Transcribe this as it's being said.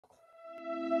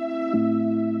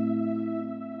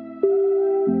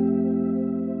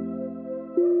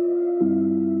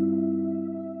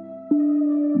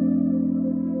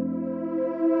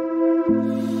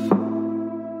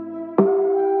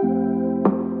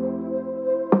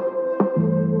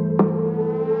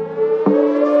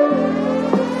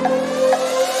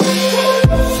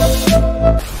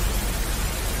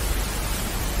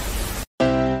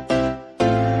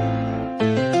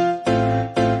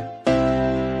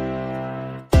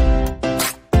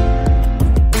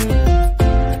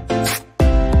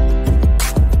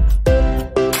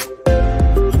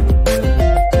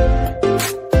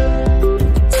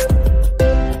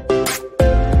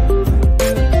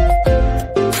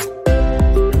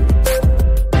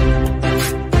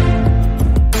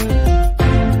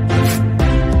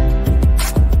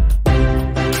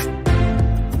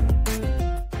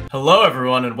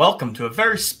everyone, and welcome to a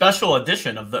very special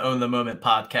edition of the Own the Moment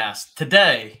podcast.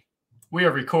 Today, we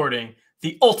are recording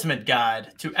the ultimate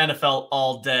guide to NFL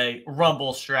all-day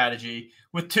Rumble strategy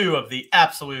with two of the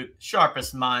absolute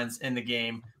sharpest minds in the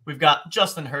game. We've got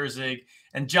Justin Herzig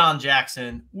and John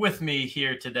Jackson with me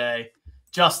here today.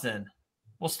 Justin,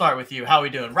 we'll start with you. How are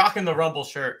we doing? Rocking the Rumble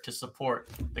shirt to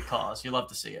support the cause. You love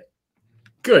to see it.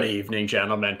 Good evening,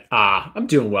 gentlemen. I'm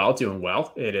doing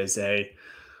well. It is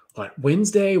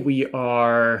Wednesday. We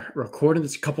are recording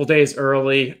this a couple days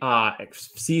early.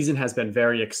 Season has been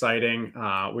very exciting.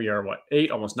 We are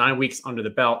almost 9 weeks under the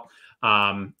belt.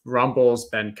 Rumble's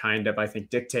been kind of, I think,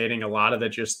 dictating a lot of the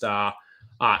just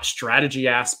strategy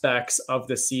aspects of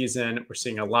the season. We're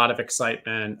seeing a lot of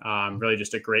excitement. Really,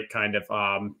 just a great kind of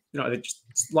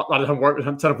just a lot of work, a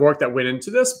ton of work that went into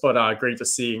this, but great to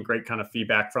see and great kind of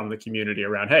feedback from the community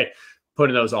around, hey,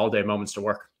 putting those all day moments to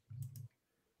work.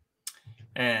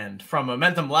 And from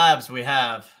Momentum Labs, we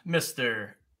have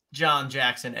Mr. John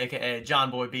Jackson, aka John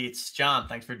Boy Beats. John,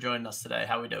 thanks for joining us today.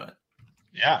 How are we doing?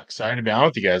 Yeah, excited to be on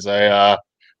with you guys.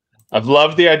 I've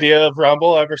loved the idea of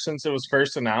Rumble ever since it was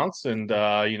first announced, and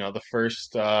the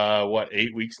first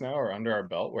 8 weeks now are under our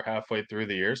belt. We're halfway through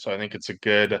the year, so I think it's a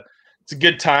good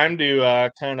time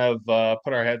to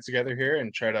put our heads together here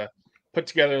and try to put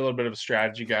together a little bit of a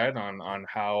strategy guide on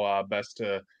how best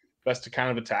to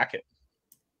kind of attack it.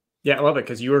 Yeah, I love it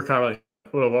because you were kind of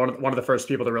one of the first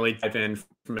people to really dive in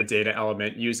from a data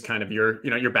element, use kind of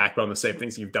your backbone, the same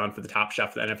things you've done for the Top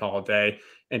Chef, the NFL all day,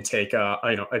 and take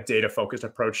a data focused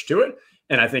approach to it.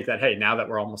 And I think that, hey, now that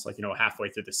we're almost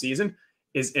halfway through the season,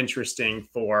 is interesting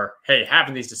for, hey,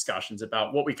 having these discussions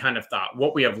about what we kind of thought,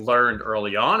 what we have learned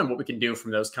early on, and what we can do from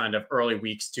those kind of early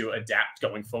weeks to adapt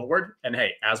going forward. And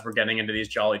hey, as we're getting into these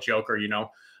Jolly Joker,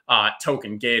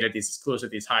 token gated, these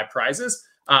exclusive, these high prizes,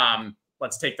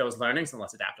 let's take those learnings and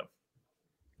let's adapt them.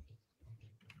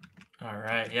 All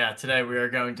right. Yeah. Today we are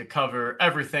going to cover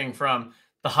everything from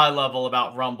the high level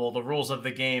about Rumble, the rules of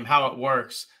the game, how it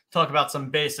works, talk about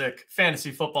some basic fantasy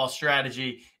football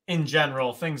strategy in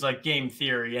general, things like game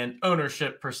theory and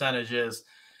ownership percentages.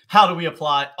 How do we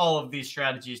apply all of these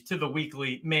strategies to the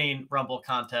weekly main Rumble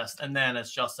contest? And then,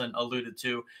 as Justin alluded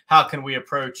to, how can we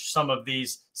approach some of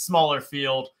these smaller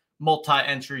field,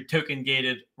 multi-entry,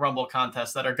 token-gated Rumble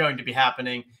contests that are going to be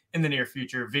happening in the near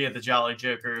future via the Jolly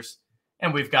Jokers?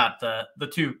 And we've got the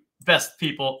two best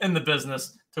people in the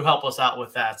business to help us out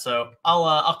with that. So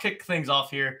I'll kick things off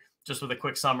here just with a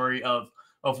quick summary of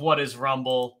what is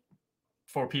Rumble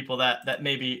for people that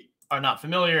maybe are not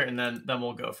familiar, and then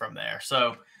we'll go from there.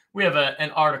 So we have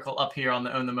an article up here on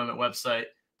the Own the Moment website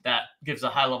that gives a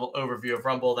high-level overview of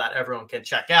Rumble that everyone can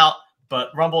check out.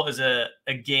 But Rumble is a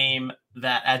game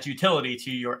that adds utility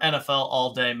to your NFL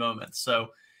all-day moments. So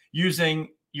using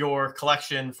your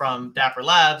collection from Dapper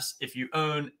Labs, if you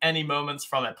own any moments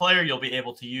from a player, you'll be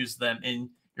able to use them in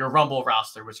your Rumble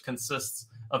roster, which consists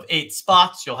of 8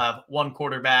 spots. You'll have 1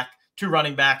 quarterback, 2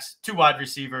 running backs, 2 wide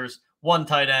receivers, 1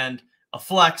 tight end, a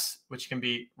flex, which can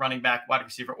be running back, wide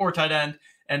receiver, or tight end,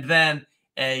 and then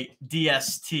a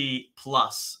DST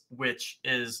plus, which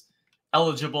is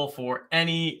eligible for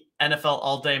any NFL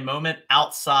all-day moment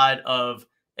outside of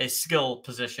a skill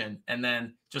position, and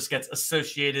then just gets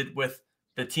associated with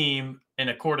the team in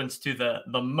accordance to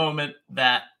the moment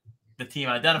that the team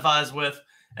identifies with.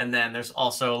 And then there's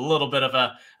also a little bit of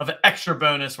an extra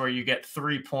bonus where you get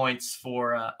 3 points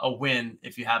for a win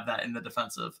if you have that in the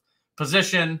defensive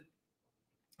position.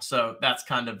 So that's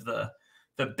kind of the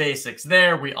basics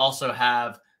there. We also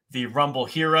have the Rumble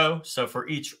Hero. So for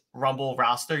each Rumble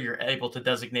roster, you're able to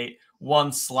designate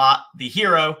 1 slot, the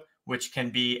hero, which can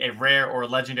be a rare or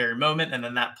legendary moment. And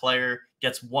then that player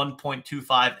gets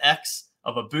 1.25x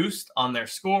of a boost on their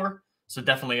score. So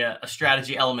definitely a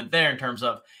strategy element there in terms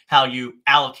of how you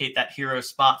allocate that hero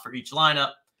spot for each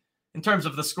lineup. In terms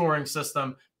of the scoring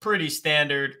system, pretty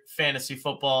standard fantasy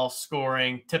football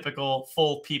scoring, typical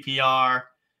full PPR.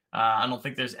 I don't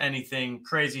think there's anything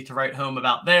crazy to write home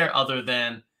about there other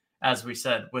than, as we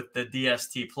said, with the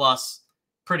DST plus,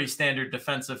 pretty standard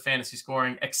defensive fantasy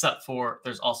scoring, except for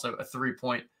there's also a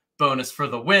 3-point bonus for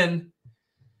the win.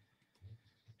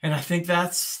 And I think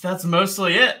that's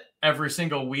mostly it. Every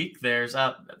single week, there's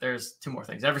 2 more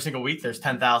things. Every single week, there's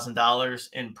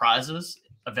 $10,000 in prizes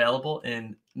available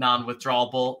in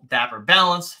non-withdrawable Dapper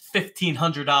Balance,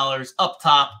 $1,500 up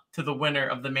top to the winner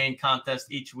of the main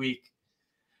contest each week.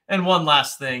 And one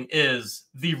last thing is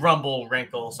the Rumble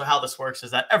Wrinkle. So how this works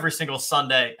is that every single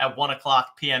Sunday at 1:00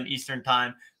 p.m. Eastern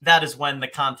time, that is when the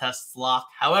contests lock.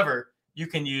 However, you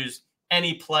can use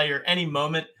any player, any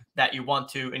moment that you want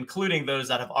to, including those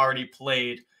that have already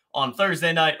played on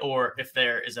Thursday night, or if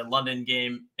there is a London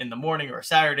game in the morning or a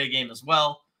Saturday game as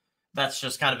well. That's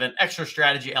just kind of an extra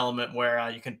strategy element where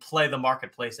you can play the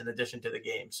marketplace in addition to the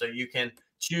game. So you can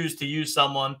choose to use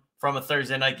someone from a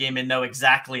Thursday night game and know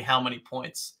exactly how many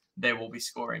points they will be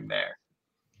scoring there.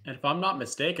 And if I'm not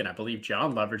mistaken, I believe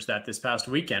John leveraged that this past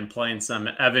weekend playing some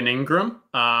Evan Ingram.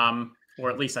 Or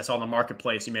at least I saw in the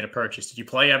marketplace you made a purchase. Did you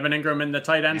play Evan Ingram in the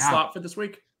tight end slot for this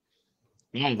week?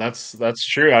 No, that's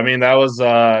true. I mean, that was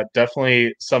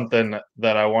definitely something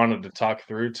that I wanted to talk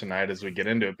through tonight as we get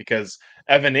into it, because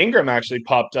Evan Ingram actually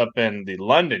popped up in the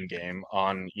London game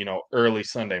on, early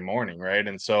Sunday morning, right?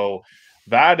 And so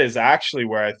that is actually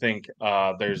where I think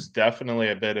there's definitely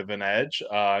a bit of an edge.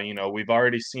 We've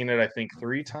already seen it, I think,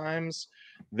 3 times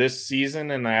this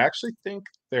season, and I actually think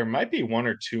there might be 1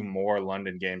 or 2 more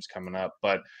London games coming up.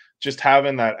 But just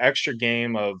having that extra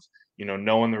game of,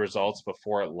 knowing the results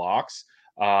before it locks.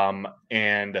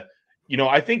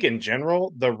 I think in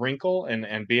general, the wrinkle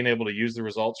and being able to use the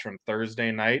results from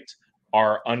Thursday night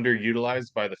are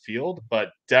underutilized by the field,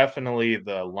 but definitely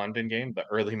the London game, the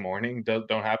early morning don't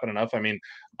happen enough. I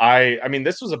mean,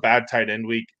 this was a bad tight end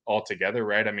week altogether,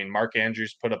 right? I mean, Mark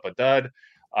Andrews put up a dud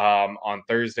on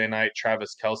Thursday night.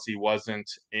 Travis Kelce wasn't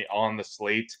on the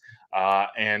slate.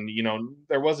 And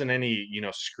there wasn't any,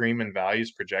 screaming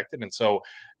values projected. And so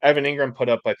Evan Ingram put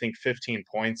up, I think, 15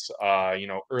 points,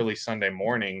 early Sunday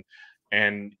morning.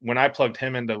 And when I plugged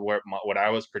him into what I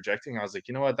was projecting, I was like,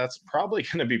 you know what, that's probably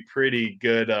going to be pretty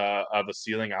good of a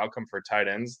ceiling outcome for tight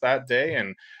ends that day.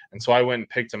 And so I went and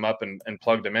picked him up and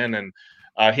plugged him in. And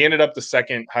he ended up the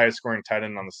second highest scoring tight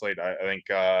end on the slate. I think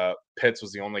Pitts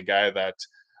was the only guy that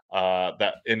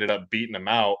ended up beating him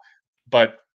out.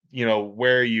 But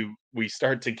where we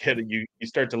start to get you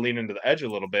start to lean into the edge a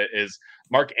little bit is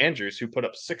Mark Andrews, who put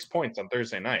up 6 points on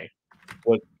Thursday night,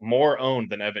 was more owned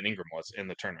than Evan Ingram was in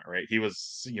the tournament, right? He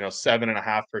was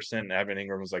 7.5%, and Evan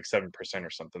Ingram was like 7% or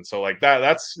something. So like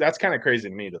that's kind of crazy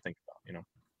to me to think about.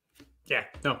 Yeah,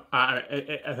 no,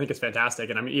 I think it's fantastic.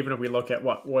 And I mean, even if we look at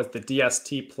what was the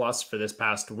DST plus for this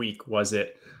past week, was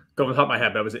it going off the top of my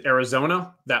head, but was it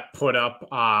Arizona that put up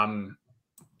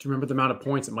do you remember the amount of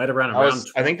points? It might have ran around.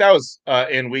 I think that was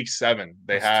in week 7.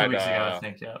 They had 2 weeks ago, I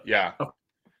think. Yeah. Oh.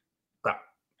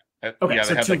 Okay, yeah,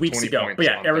 so had 2 weeks ago. But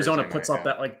yeah, Arizona Thursday puts night, up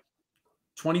that like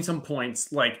 20-some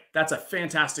points. Like, that's a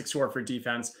fantastic score for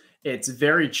defense. It's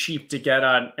very cheap to get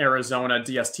on Arizona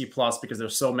DST plus because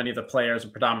there's so many of the players,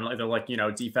 and predominantly they're like,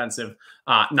 defensive,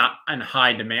 not in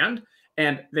high demand.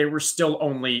 And they were still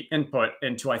only input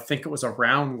into, I think it was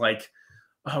around like,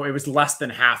 it was less than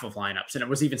half of lineups, and it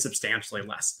was even substantially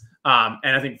less.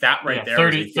 And I think that there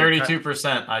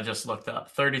 32%. I just looked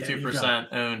up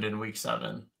 32% owned in week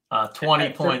 7.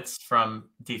 20 points from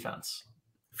defense.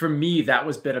 For me, that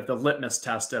was a bit of the litmus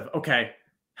test of, okay,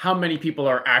 how many people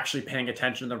are actually paying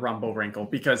attention to the Rumble wrinkle?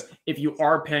 Because if you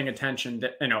are paying attention,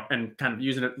 and kind of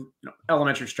using it,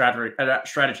 elementary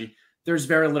strategy, there's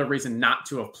very little reason not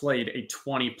to have played a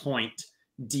 20-point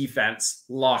defense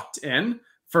locked in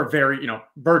for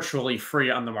virtually free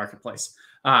on the marketplace.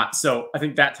 So I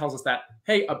think that tells us that,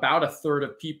 hey, about a third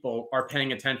of people are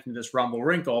paying attention to this Rumble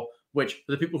wrinkle, which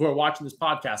for the people who are watching this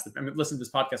podcast, listen to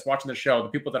this podcast, watching the show, the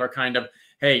people that are kind of,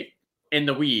 hey, in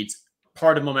the weeds,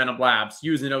 part of Momentum Labs,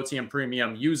 using OTM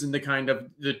Premium, using the kind of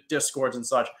the Discords and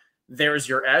such, there's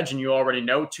your edge. And you already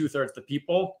know 2/3 of the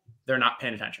people, they're not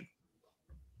paying attention.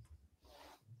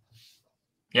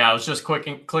 Yeah, I was just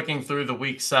clicking through the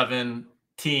week 7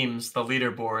 teams, the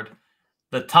leaderboard.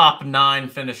 The top 9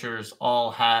 finishers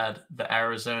all had the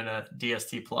Arizona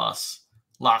DST plus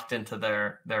locked into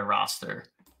their roster.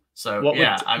 So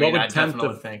I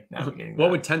definitely think navigating what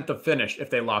would 10th to finish if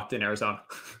they locked in Arizona?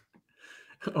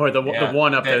 Or the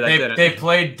one up there that didn't. They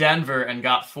played Denver and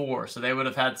got 4, so they would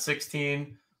have had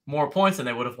 16 more points and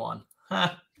they would have won.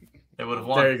 They would have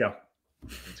won. There you go.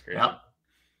 That's crazy. Yep.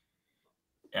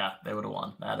 Yeah, they would have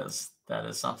won. That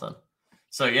is something.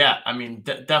 So yeah, I mean,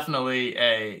 definitely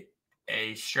a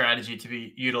strategy to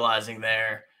be utilizing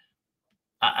there.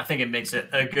 I think it makes it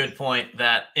a good point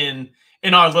that in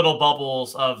our little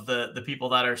bubbles of the people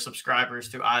that are subscribers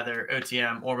to either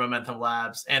OTM or Momentum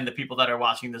Labs and the people that are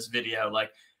watching this video,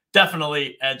 like,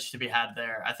 definitely edge to be had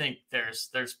there. I think there's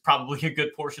probably a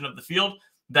good portion of the field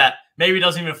that maybe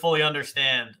doesn't even fully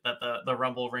understand that the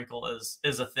Rumble wrinkle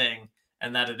is a thing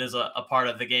and that it is a part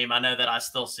of the game. I know that I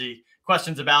still see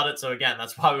questions about it. So again,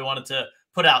 that's why we wanted to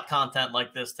put out content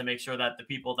like this, to make sure that the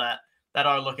people that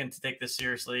are looking to take this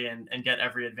seriously and get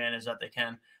every advantage that they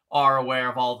can are aware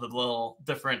of all the little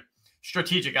different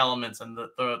strategic elements. And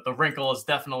the wrinkle is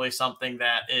definitely something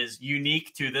that is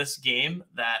unique to this game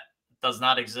that does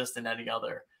not exist in any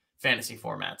other fantasy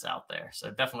formats out there.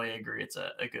 So definitely agree. It's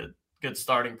a good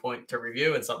starting point to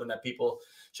review and something that people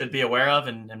should be aware of,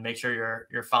 and make sure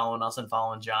you're following us and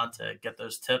following John to get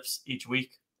those tips each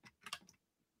week.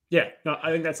 Yeah, no,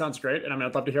 I think that sounds great. And I mean,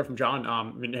 I'd love to hear from John. I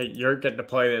mean, hey, you're getting to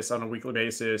play this on a weekly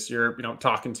basis. You're,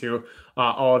 talking to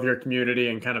all of your community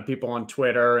and kind of people on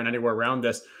Twitter and anywhere around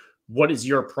this. What does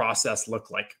your process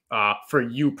look like for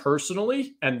you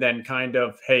personally? And then kind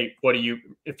of, hey,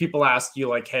 if people ask you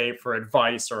like, hey, for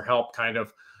advice or help, kind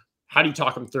of, how do you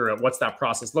talk them through it? What's that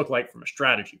process look like from a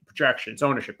strategy, projections,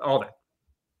 ownership, all that?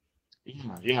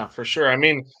 Yeah, for sure. I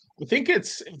mean, I think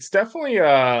it's definitely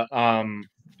a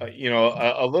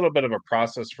little bit of a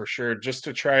process for sure, just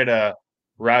to try to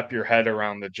wrap your head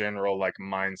around the general like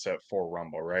mindset for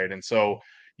Rumble, right? And so,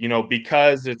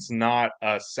 because it's not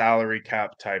a salary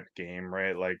cap type game,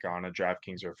 right? Like on a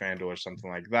DraftKings or FanDuel or something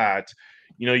like that,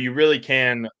 you really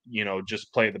can,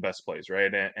 just play the best plays,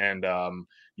 right? And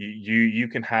you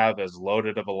can have as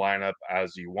loaded of a lineup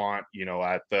as you want,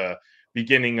 at the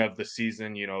beginning of the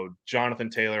season, Jonathan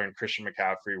Taylor and Christian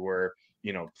McCaffrey were,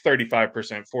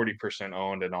 35%, 40%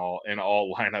 owned in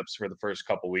all lineups for the first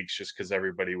couple weeks, just because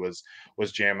everybody was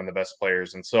jamming the best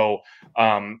players. And so,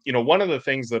 one of the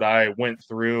things that I went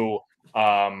through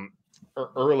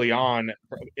early on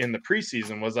in the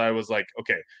preseason was, I was like,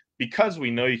 okay, because we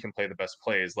know you can play the best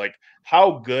plays, like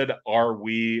how good are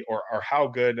we, or how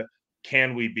good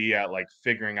can we be at like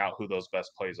figuring out who those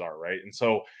best plays are, right? And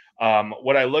so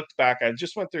what I looked back, I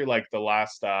just went through like the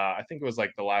last, I think it was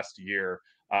like the last year.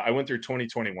 I went through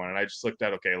 2021, and I just looked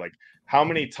at, okay, like how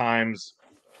many times,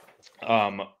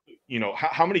 um,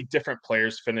 how many different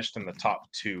players finished in the top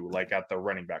two, like at the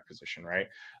running back position, right?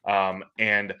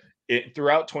 And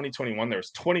throughout 2021, there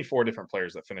was 24 different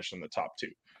players that finished in the top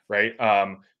two, right?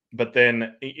 But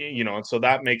then, and so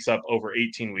that makes up over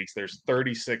 18 weeks. There's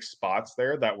 36 spots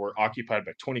there that were occupied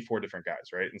by 24 different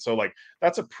guys, right? And so, like,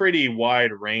 that's a pretty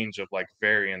wide range of like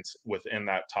variance within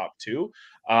that top two.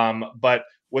 But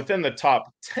within the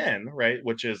top 10, right,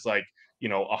 which is like,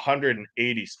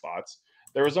 180 spots,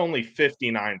 there was only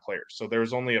 59 players. So there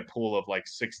was only a pool of like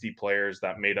 60 players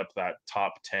that made up that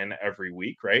top 10 every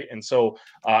week, right? And so,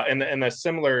 and a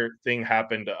similar thing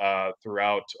happened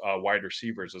throughout wide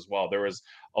receivers as well. There was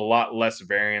a lot less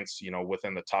variance,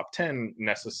 within the top 10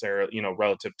 necessarily,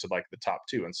 relative to like the top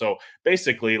two. And so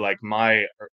basically, like my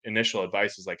initial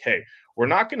advice is like, hey, we're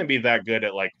not going to be that good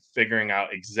at like figuring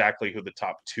out exactly who the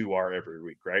top two are every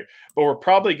week, right? But we're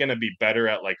probably going to be better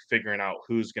at like figuring out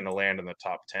who's going to land in the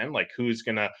top 10, like who's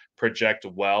going to project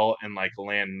well and like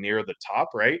land near the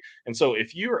top, right? And so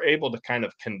if you are able to kind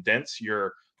of condense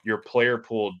your player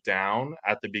pool down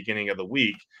at the beginning of the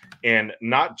week, and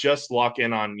not just lock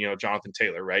in on, Jonathan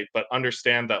Taylor, right? But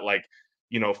understand that like,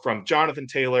 from Jonathan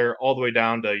Taylor all the way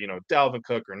down to, Dalvin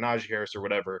Cook or Najee Harris or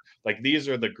whatever, like these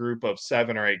are the group of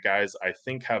 7 or 8 guys I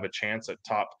think have a chance at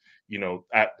top,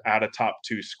 at a top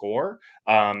 2 score.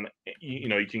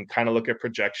 You can kind of look at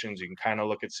projections, you can kind of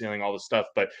look at ceiling, all this stuff.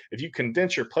 But if you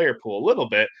condense your player pool a little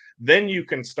bit, then you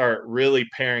can start really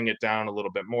paring it down a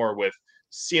little bit more with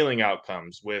ceiling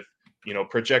outcomes, with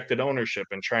projected ownership,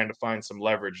 and trying to find some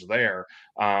leverage there.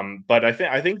 But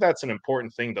I think that's an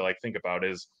important thing to like think about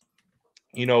is,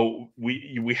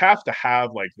 we have to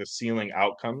have like the ceiling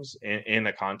outcomes in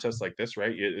a contest like this,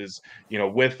 right? It is,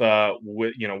 with a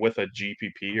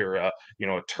GPP or a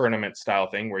tournament style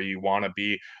thing where you want to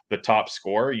be the top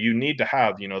scorer, you need to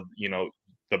have,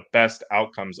 the best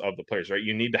outcomes of the players, right?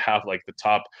 You need to have like the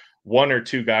top 1 or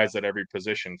 2 guys at every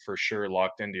position for sure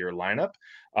locked into your lineup.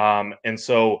 And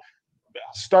so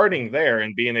starting there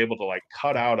and being able to like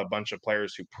cut out a bunch of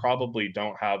players who probably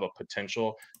don't have a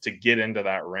potential to get into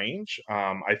that range,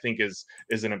 I think is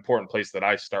an important place that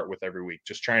I start with every week,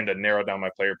 just trying to narrow down my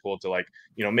player pool to like,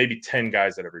 maybe 10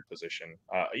 guys at every position,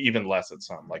 even less at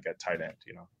some, like at tight end.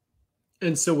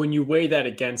 And so when you weigh that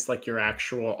against like your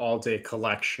actual all day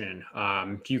collection,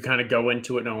 do you kind of go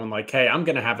into it knowing like, hey, I'm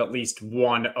going to have at least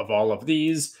one of all of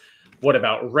these? What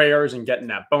about rares and getting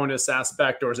that bonus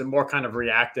aspect? Or is it more kind of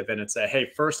reactive and it's a,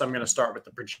 hey, first I'm going to start with the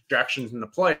projections and the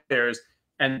players,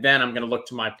 and then I'm going to look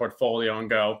to my portfolio and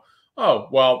go, oh,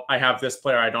 well, I have this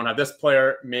player, I don't have this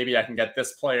player. Maybe I can get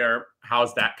this player.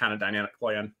 How's that kind of dynamic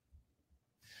playing?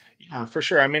 Yeah, for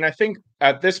sure. I mean, I think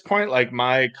at this point, like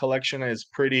my collection is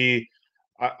pretty.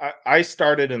 I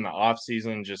started in the off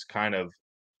season just kind of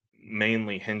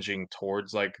mainly hinging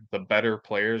towards like the better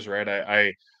players, right?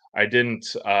 I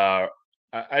didn't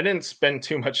I didn't spend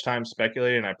too much time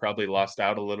speculating. I probably lost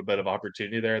out a little bit of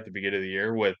opportunity there at the beginning of the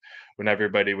year with when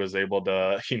everybody was able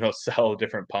to, sell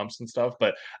different pumps and stuff.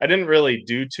 But I didn't really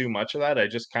do too much of that. I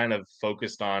just kind of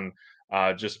focused on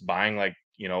just buying like,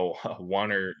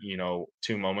 one or,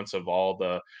 2 moments of all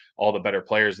the better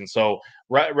players. And so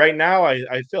right now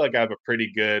I feel like I have a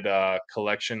pretty good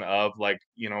collection of like,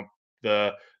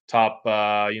 the top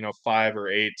 5 or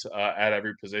 8 at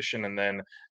every position. And then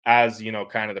as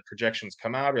kind of the projections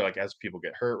come out, or like as people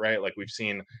get hurt, right? Like we've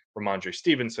seen Ramondre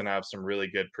Stevenson have some really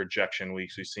good projection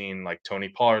weeks. We've seen like Tony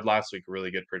Pollard last week, a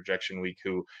really good projection week,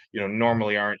 who,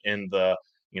 normally aren't in the,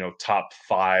 top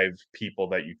 5 people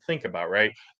that you think about,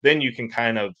 right? Then you can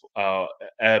kind of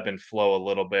ebb and flow a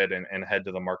little bit, and head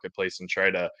to the marketplace and try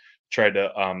to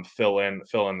fill in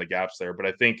the gaps there. But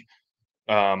I think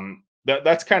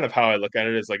that's kind of how I look at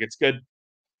it, is like it's good.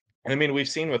 And I mean, we've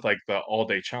seen with like the all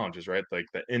day challenges, right? Like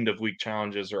the end of week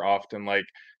challenges are often like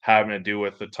having to do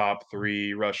with the top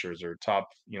 3 rushers or top,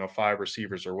 5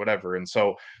 receivers or whatever. And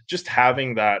so just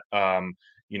having that,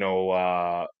 you know,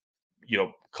 uh,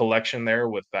 collection there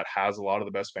with that has a lot of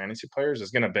the best fantasy players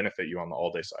is going to benefit you on the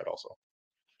all day side also.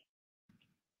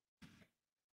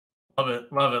 Love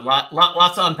it, love it.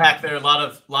 Lots to unpack there. A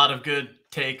lot of good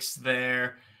takes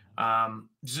there.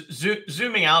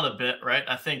 Zooming out a bit, right?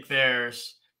 I think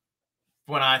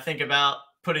when I think about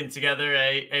putting together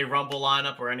a Rumble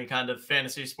lineup or any kind of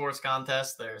fantasy sports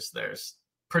contest, there's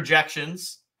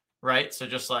projections, right? So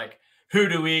just like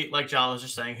like John was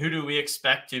just saying, who do we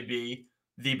expect to be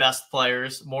the best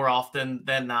players more often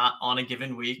than not on a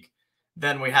given week?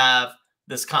 Then we have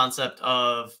this concept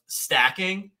of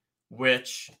stacking,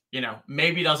 which,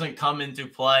 maybe doesn't come into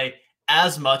play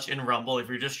as much in Rumble if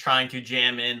you're just trying to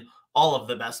jam in all of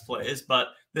the best plays. But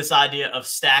this idea of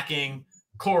stacking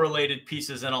correlated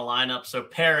pieces in a lineup, so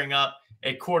pairing up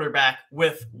a quarterback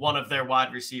with one of their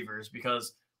wide receivers,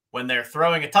 because when they're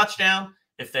throwing a touchdown,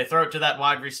 if they throw it to that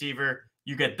wide receiver,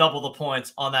 you get double the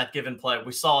points on that given play.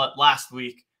 We saw it last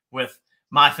week with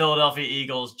my Philadelphia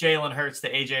Eagles, Jalen Hurts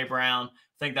to A.J. Brown.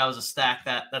 I think that was a stack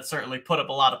that certainly put up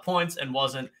a lot of points and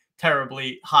wasn't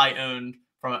terribly high owned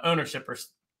from an ownership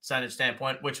percentage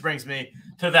standpoint, which brings me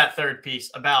to that third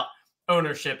piece about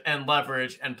ownership and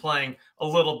leverage, and playing a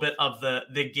little bit of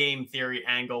the game theory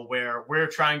angle, where we're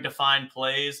trying to find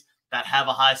plays that have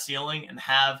a high ceiling and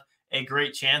have a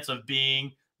great chance of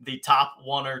being the top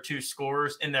 1 or 2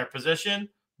 scorers in their position,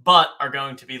 but are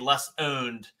going to be less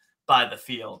owned by the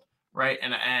field, right?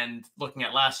 And looking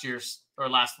at last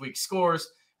week's scores,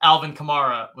 Alvin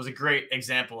Kamara was a great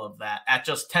example of that at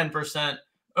just 10%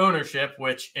 ownership,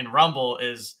 which in Rumble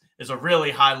is a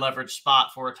really high leverage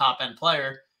spot for a top end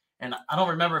player. And I don't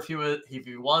remember if he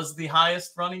was the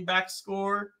highest running back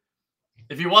score.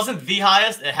 If he wasn't the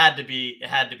highest, it had to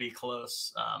be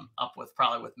close, up with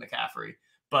probably with McCaffrey.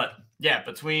 But yeah,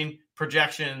 between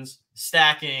projections,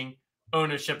 stacking,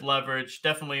 ownership, leverage,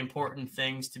 definitely important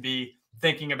things to be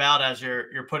thinking about as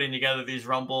you're putting together these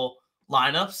Rumble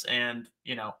lineups, and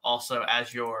also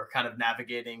as you're kind of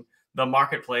navigating the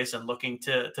marketplace and looking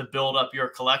to build up your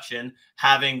collection,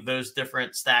 having those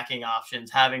different stacking options,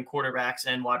 having quarterbacks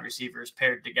and wide receivers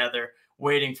paired together,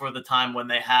 waiting for the time when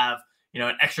they have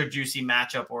an extra juicy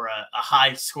matchup or a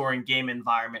high scoring game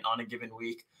environment on a given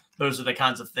week. Those are the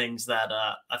kinds of things that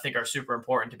I think are super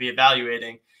important to be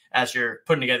evaluating as you're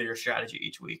putting together your strategy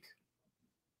each week.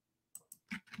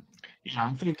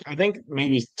 Yeah, I think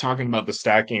maybe talking about the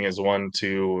stacking is one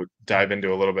to dive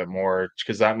into a little bit more,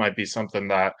 because that might be something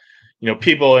that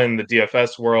people in the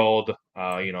DFS world,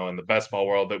 in the best ball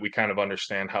world, that we kind of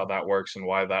understand how that works and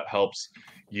why that helps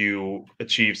you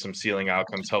achieve some ceiling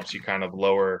outcomes, helps you kind of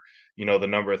lower the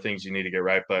number of things you need to get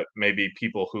right. But maybe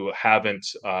people who haven't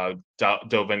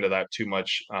dove into that too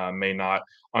much may not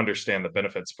understand the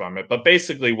benefits from it. But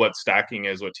basically what stacking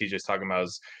is, what TJ's talking about,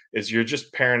 is you're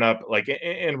just pairing up, like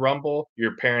in Rumble,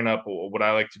 you're pairing up. What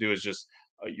I like to do is just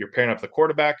you're pairing up the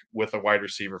quarterback with a wide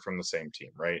receiver from the same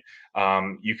team, right?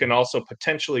 You can also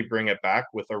potentially bring it back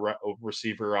with a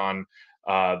receiver on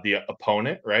the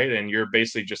opponent, right? And you're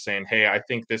basically just saying, hey, I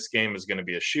think this game is going to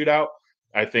be a shootout.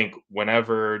 I think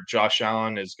whenever Josh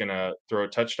Allen is going to throw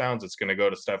touchdowns, it's going to go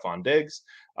to Stephon Diggs.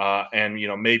 And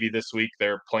maybe this week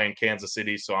they're playing Kansas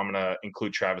City, so I'm going to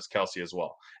include Travis Kelce as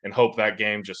well, and hope that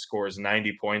game just scores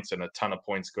 90 points and a ton of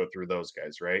points go through those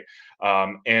guys, right?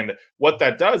 And what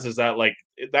that does is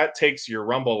that takes your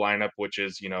Rumble lineup, which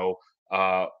is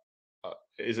uh,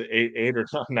 is it eight or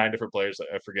 9 different players?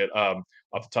 I forget off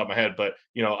the top of my head, but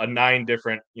a 9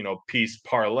 different piece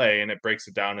parlay, and it breaks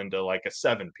it down into like a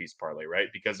 7-piece parlay, right?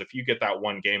 Because if you get that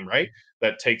one game right,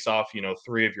 that takes off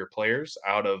 3 of your players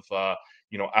out of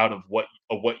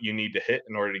what you need to hit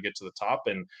in order to get to the top,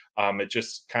 and it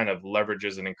just kind of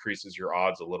leverages and increases your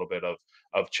odds a little bit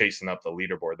of chasing up the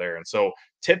leaderboard there. And so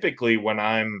typically when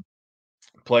I'm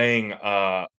playing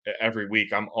every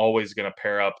week, I'm always going to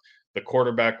pair up the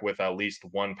quarterback with at least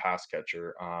one pass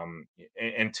catcher.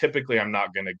 And typically I'm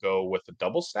not going to go with a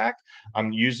double stack.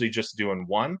 I'm usually just doing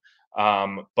one.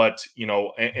 But you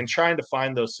know, and trying to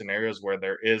find those scenarios where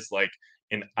there is like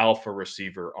an alpha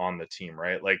receiver on the team,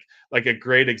 right? Like a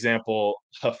great example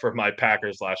for my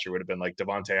Packers last year would have been like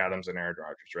Devontae Adams and Aaron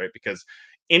Rodgers, right? Because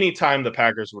anytime the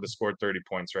Packers would have scored 30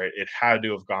 points, right, it had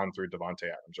to have gone through Devontae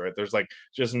Adams, right? There's like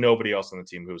just nobody else on the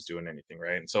team who was doing anything,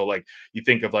 right? And so like you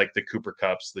think of like the Cooper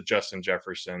Cups, the Justin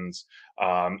Jeffersons,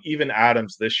 even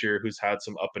Adams this year, who's had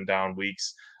some up and down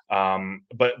weeks.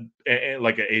 But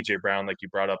like a AJ Brown, like you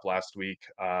brought up last week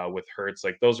with Hertz,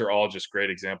 like those are all just great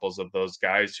examples of those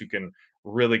guys who can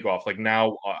really go off. Like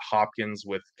now Hopkins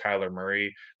with Kyler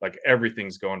Murray, like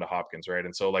everything's going to Hopkins, right?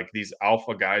 And so like these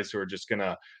alpha guys who are just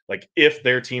gonna like if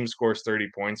their team scores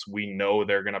 30 points, we know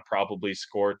they're gonna probably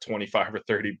score 25 or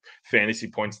 30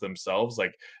 fantasy points themselves.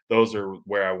 Like those are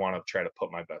where I want to try to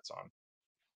put my bets on.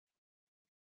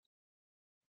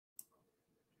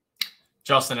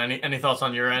 Justin, any thoughts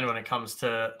on your end when it comes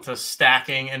to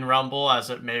stacking in Rumble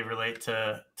as it may relate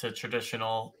to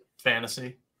traditional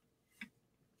fantasy?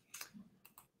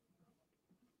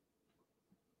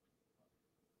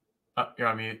 Oh, you're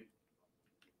on mute.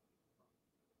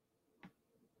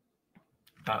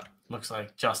 Looks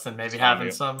like Justin maybe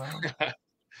having some.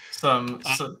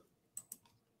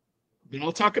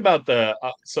 We'll talk about the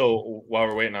so while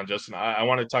we're waiting on Justin, I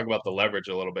want to talk about the leverage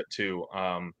a little bit too,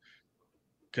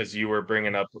 because you were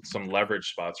bringing up some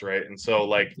leverage spots, right? And so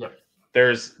like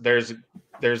there's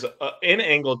an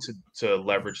angle to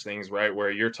leverage things, right?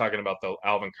 Where you're talking about the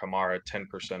Alvin Kamara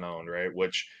 10% owned, right?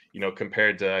 Which, you know,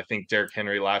 compared to I think Derrick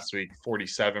Henry last week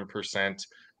 47%,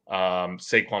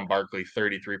 Saquon Barkley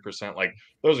 33%. Like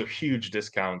those are huge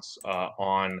discounts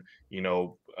on, you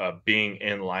know, being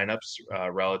in lineups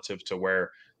relative to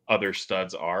where other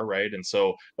studs are, right? And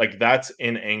so like that's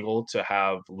an angle to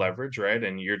have leverage, right?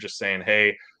 And you're just saying,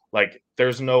 hey, like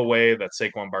there's no way that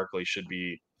Saquon Barkley should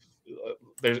be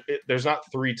there's not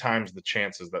three times the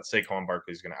chances that Saquon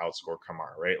Barkley is going to outscore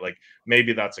Kamara, right? Like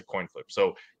maybe that's a coin flip.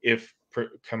 So if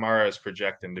Kamara is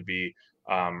projecting to be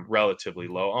relatively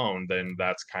low owned, then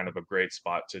that's kind of a great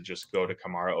spot to just go to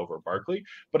Kamara over Barkley.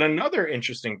 But another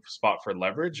interesting spot for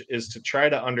leverage is to try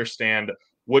to understand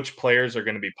which players are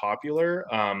going to be popular.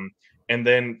 And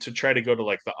then to try to go to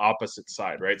like the opposite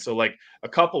side, right? So like a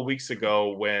couple weeks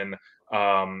ago when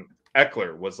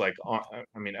Eckler was like,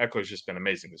 I mean, Eckler's just been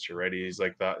amazing this year, right? He's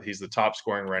like he's the top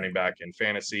scoring running back in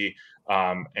fantasy,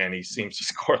 and he seems to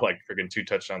score like freaking 2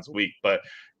 touchdowns a week. But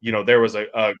you know, there was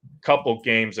a couple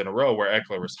games in a row where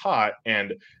Eckler was hot,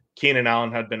 and Keenan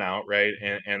Allen had been out, right?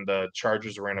 And the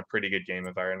Chargers were in a pretty good game,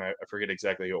 I forget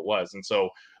exactly who it was, and so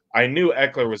I knew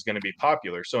Eckler was going to be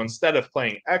popular. So instead of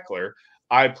playing Eckler,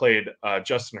 I played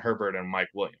Justin Herbert and Mike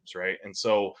Williams, right? And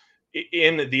so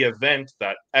in the event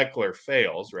that Eckler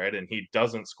fails, right, and he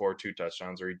doesn't score 2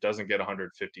 touchdowns or he doesn't get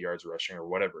 150 yards rushing or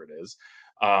whatever it is,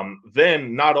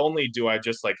 then not only do I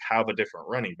just like have a different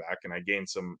running back and I gain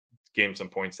some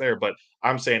points there, but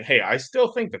I'm saying, hey, I still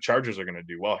think the Chargers are going to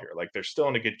do well here. Like they're still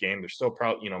in a good game. They're still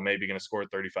probably, you know, maybe going to score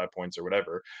 35 points or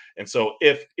whatever. And so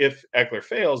if Eckler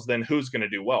fails, then who's going to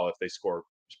do well if they score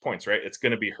points, right? It's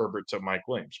going to be Herbert to Mike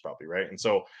Williams probably, right? And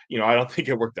so, you know, I don't think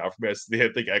it worked out for me. I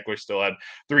think Eckler still had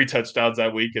 3 touchdowns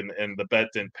that week and the bet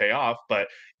didn't pay off. But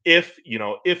if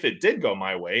it did go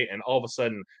my way and all of a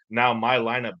sudden now my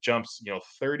lineup jumps, you know,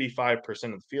 35%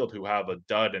 of the field who have a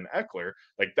dud and Eckler,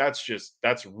 like that's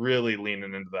really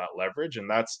leaning into that leverage. And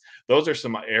those are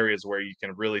some areas where you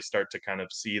can really start to kind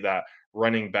of see that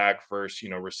running back versus, you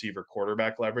know, receiver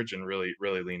quarterback leverage and really,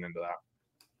 really lean into that.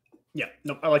 Yeah,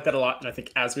 no, I like that a lot. And I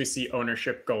think as we see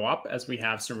ownership go up, as we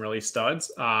have some really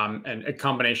studs, and a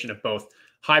combination of both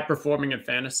high performing in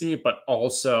fantasy, but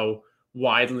also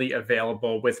widely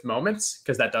available with moments,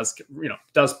 because that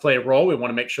does play a role. We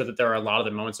want to make sure that there are a lot of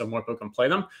the moments so more people can play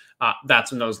them.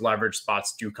 That's when those leverage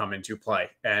spots do come into play.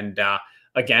 And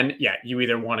again, yeah, you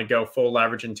either want to go full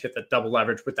leverage and hit the double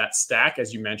leverage with that stack,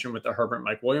 as you mentioned, with the Herbert,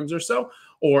 Mike Williams or so.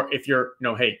 Or if you're,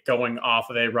 hey, going off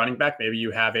of a running back, maybe you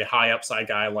have a high upside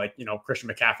guy like, Christian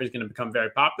McCaffrey is going to become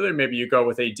very popular. Maybe you go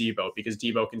with a Debo because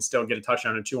Debo can still get a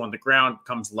touchdown or 2 on the ground,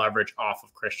 comes leverage off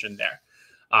of Christian there.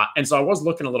 And so I was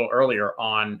looking a little earlier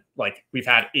on, like, we've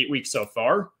had 8 weeks so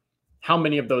far. How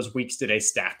many of those weeks did a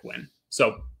stack win?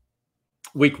 So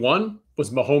week 1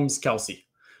 was Mahomes Kelsey.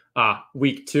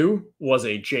 Week 2 was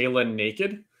a Jalen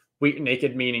naked.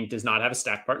 Naked meaning does not have a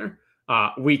stack partner.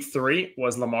 Week 3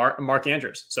 was Mark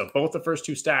Andrews. So both the first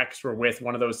 2 stacks were with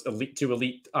one of those elite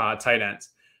tight ends.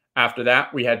 After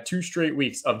that, we had 2 straight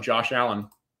weeks of Josh Allen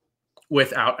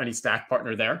without any stack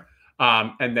partner there.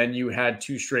 And then you had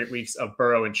 2 straight weeks of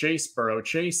Burrow, Chase,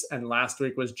 and last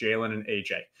week was Jalen and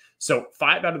AJ. So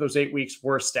 5 out of those 8 weeks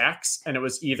were stacks, and it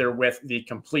was either with the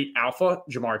complete alpha,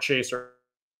 Jamar Chase,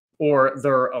 or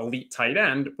their elite tight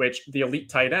end, which the elite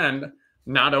tight end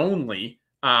not only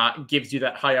gives you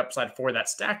that high upside for that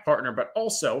stack partner, but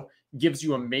also gives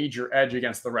you a major edge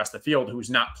against the rest of the field who's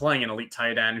not playing an elite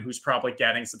tight end, who's probably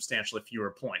getting substantially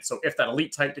fewer points. So if that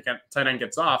elite tight end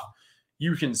gets off,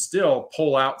 you can still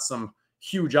pull out some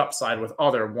huge upside with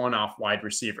other one-off wide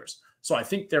receivers. So I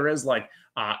think there is like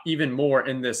even more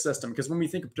in this system, because when we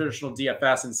think of traditional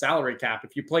DFS and salary cap,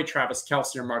 if you play Travis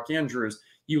Kelce or Mark Andrews,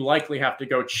 you likely have to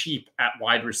go cheap at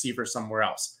wide receiver somewhere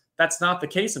else. That's not the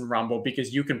case in Rumble,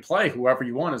 because you can play whoever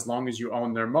you want as long as you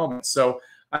own their moment. So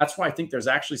that's why I think there's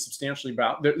actually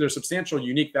there's substantial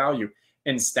unique value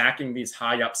in stacking these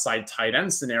high upside tight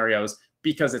end scenarios,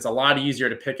 because it's a lot easier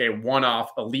to pick a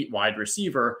one-off elite wide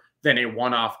receiver than a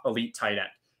one-off elite tight end.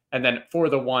 And then for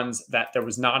the ones that there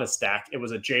was not a stack, it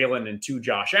was a Jalen and 2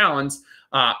 Josh Allens.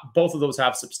 Both of those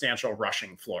have substantial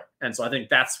rushing floor. And so I think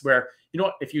that's where, you know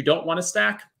what, if you don't want to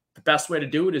stack, the best way to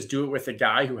do it is do it with a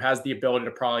guy who has the ability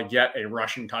to probably get a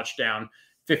rushing touchdown,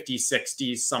 50,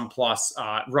 60, some plus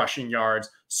rushing yards,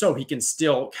 so he can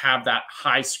still have that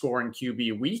high scoring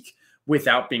QB week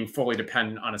without being fully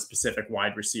dependent on a specific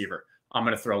wide receiver. I'm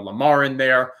going to throw Lamar in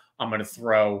there. I'm going to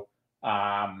throw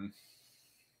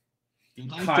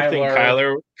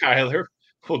Kyler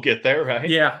will get there, right?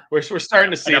 Yeah, we're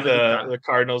starting to see the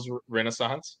Cardinals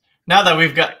renaissance. Now that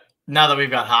we've got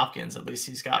Hopkins, at least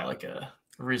he's got like a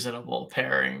reasonable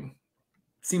pairing.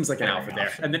 Seems like an alpha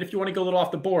there. And then if you want to go a little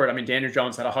off the board, I mean, Daniel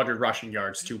Jones had 100 rushing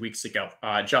yards 2 weeks ago.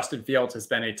 Justin Fields has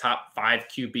been a top 5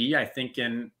 QB, I think,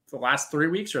 in the last 3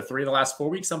 weeks or 3 of the last 4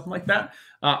 weeks, something like that.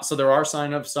 So there are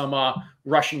signs of some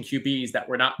rushing QBs that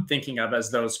we're not thinking of as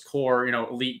those core,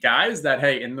 elite guys that,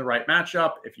 hey, in the right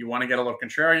matchup, if you want to get a little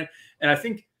contrarian. And I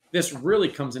think this really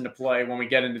comes into play when we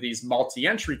get into these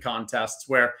multi-entry contests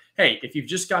where, hey, if you've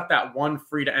just got that one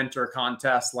free to enter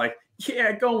contest, like,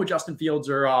 yeah, going with Justin Fields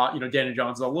or, Daniel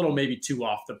Jones is a little maybe too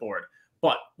off the board.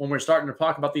 But when we're starting to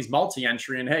talk about these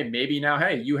multi-entry and, hey, maybe now,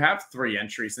 hey, you have 3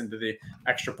 entries into the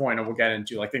extra point and we'll get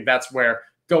into, I think that's where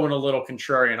going a little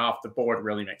contrarian off the board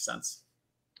really makes sense.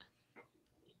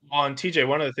 Well, and TJ,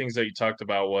 one of the things that you talked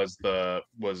about was kind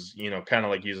of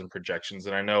like using projections.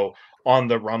 And I know on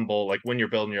the Rumble, like when you're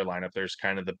building your lineup, there's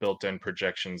kind of the built-in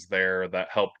projections there that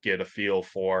help get a feel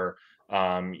for,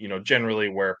 generally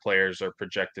where players are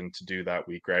projecting to do that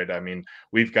week, right? I mean,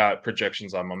 we've got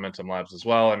projections on Momentum Labs as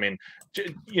well. I mean,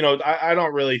 I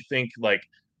don't really think like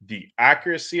the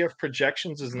accuracy of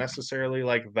projections is necessarily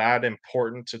like that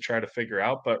important to try to figure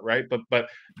out, but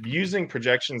using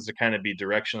projections to kind of be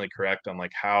directionally correct on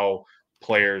like how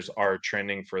players are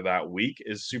trending for that week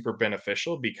is super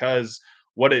beneficial, because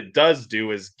what it does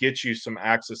do is get you some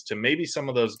access to maybe some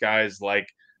of those guys like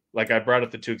I brought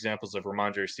up the 2 examples of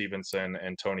Ramondre Stevenson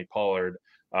and Tony Pollard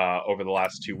over the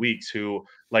last 2 weeks, who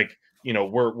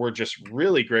were just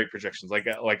really great projections.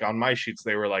 Like on my sheets,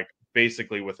 they were like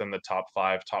basically within the top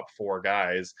 5, top 4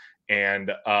 guys.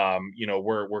 And,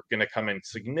 we're going to come in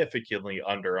significantly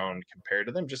under-owned compared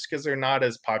to them just because they're not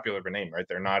as popular of a name, right?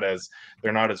 They're not as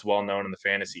well known in the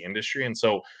fantasy industry. And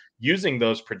so using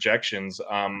those projections,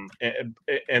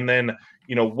 and then,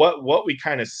 what we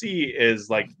kind of see is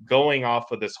like going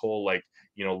off of this whole, like,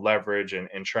 leverage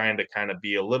and trying to kind of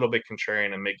be a little bit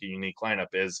contrarian and make a unique lineup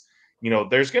is,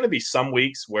 there's going to be some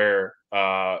weeks where,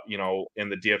 in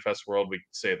the DFS world, we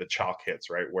say the chalk hits,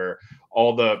 right? Where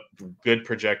all the good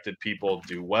projected people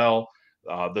do well.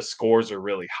 The scores are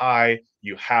really high.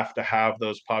 You have to have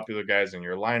those popular guys in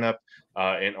your lineup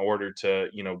in order to,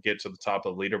 get to the top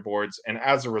of the leaderboards. And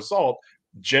as a result,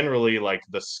 generally like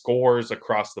the scores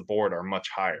across the board are much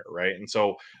higher, right? And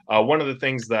so one of the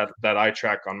things that I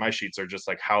track on my sheets are just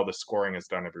like how the scoring is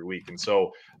done every week. And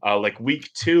so like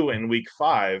week 2 and week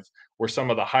 5 were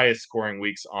some of the highest scoring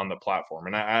weeks on the platform.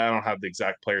 And I don't have the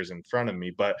exact players in front of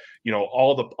me, but a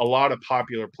lot of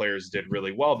popular players did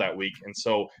really well that week. And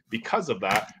so because of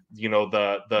that,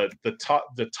 the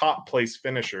top place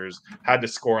finishers had to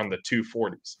score in the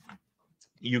 240s.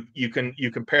 You can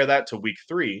compare that to week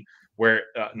 3, where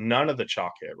none of the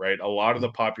chalk hit, right? A lot of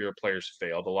the popular players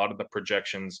failed. A lot of the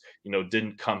projections,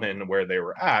 didn't come in where they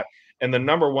were at. And the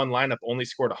number 1 lineup only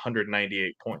scored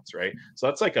 198 points, right? So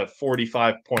that's like a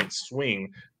 45-point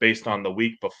swing based on the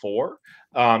week before.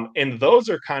 And those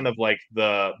are kind of like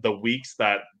the weeks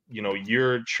that,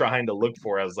 you're trying to look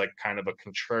for as like kind of a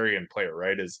contrarian player,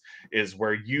 right? Is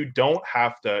where you don't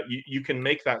have to, you can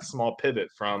make that small pivot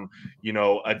from,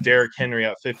 a Derrick Henry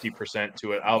at 50%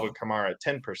 to an Alvin Kamara at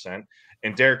 10%.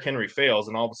 and Derrick Henry fails,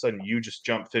 and all of a sudden you just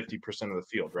jump 50% of the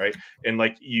field, right? And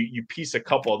like you piece a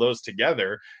couple of those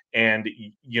together, and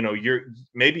you know,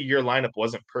 maybe your lineup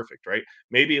wasn't perfect, right?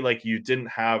 Maybe like you didn't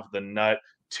have the nut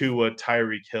to a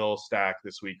Tyreek Hill stack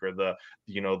this week, or the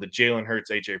Jalen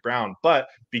Hurts, AJ Brown, but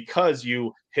because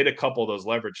you hit a couple of those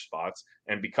leverage spots,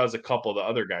 and because a couple of the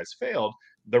other guys failed,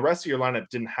 the rest of your lineup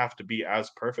didn't have to be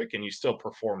as perfect, and you still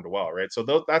performed well, right?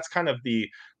 So that's kind of the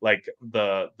like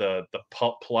the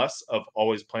plus of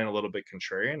always playing a little bit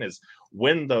contrarian, is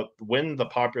when the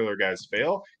popular guys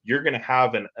fail, you're going to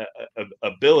have an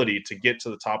ability to get to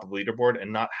the top of the leaderboard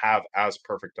and not have as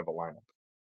perfect of a lineup.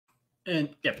 And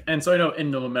yep. And so I know in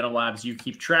the Momentum Labs, you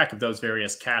keep track of those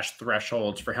various cash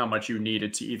thresholds for how much you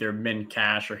needed to either min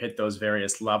cash or hit those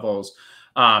various levels.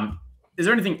 Is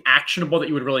there anything actionable that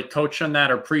you would really coach on that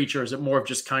or preach, or is it more of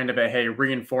just kind of a, hey,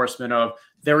 reinforcement of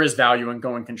there is value in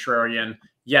going contrarian?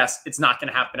 Yes, it's not going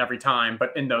to happen every time,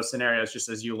 but in those scenarios, just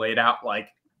as you laid out, like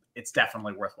it's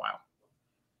definitely worthwhile.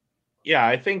 Yeah,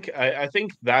 I think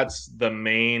that's the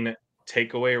main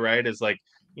takeaway, right? Is like,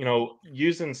 you know,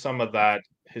 using some of that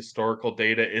historical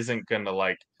data isn't going to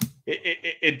like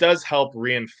it does help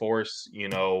reinforce, you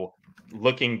know,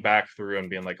 looking back through and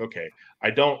being like, okay,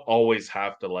 I don't always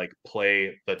have to like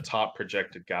play the top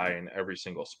projected guy in every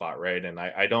single spot, right? And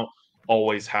I don't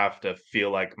always have to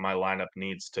feel like my lineup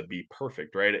needs to be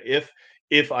perfect, right?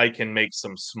 If I can make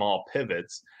some small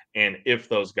pivots, and if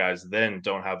those guys then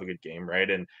don't have a good game, right?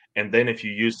 And then if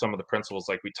you use some of the principles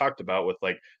like we talked about with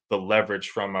like the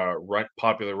leverage from a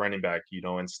popular running back, you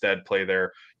know, instead play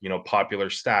their, you know, popular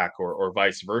stack, or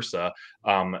vice versa,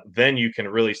 then you can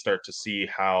really start to see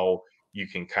how you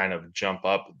can kind of jump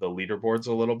up the leaderboards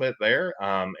a little bit there.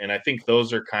 And I think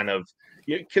those are kind of,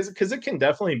 because it can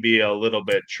definitely be a little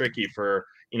bit tricky for,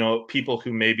 you know, people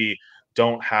who maybe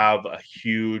don't have a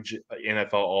huge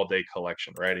NFL all day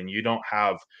collection, right? And you don't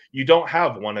have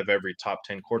one of every top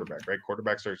 10 quarterback, right?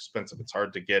 Quarterbacks are expensive. It's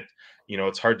hard to get, you know,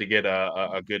 it's hard to get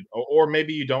a good, or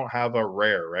maybe you don't have a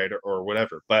rare, right? Or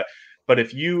whatever. But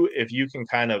if you can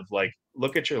kind of like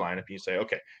look at your lineup and you say,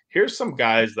 okay, here's some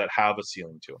guys that have a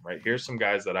ceiling to them, right? Here's some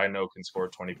guys that I know can score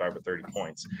 25 or 30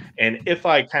 points. And if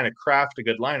I kind of craft a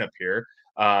good lineup here,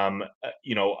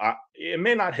 you know, it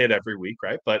may not hit every week,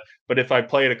 right? But if I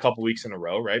play it a couple weeks in a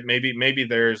row, right? Maybe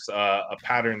there's a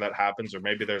pattern that happens, or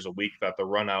maybe there's a week that the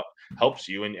run out helps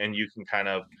you, and you can kind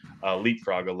of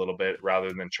leapfrog a little bit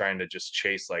rather than trying to just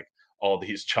chase like all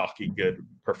these chalky good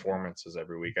performances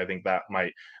every week. I think that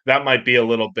might be a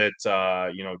little bit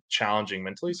you know, challenging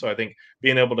mentally. So I think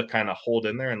being able to kind of hold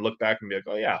in there and look back and be like,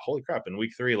 oh yeah, holy crap, in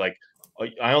week 3, like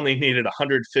I only needed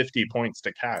 150 points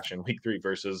to cash in week 3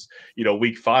 versus, you know,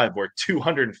 week 5 where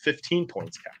 215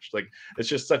 points cashed. Like it's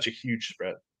just such a huge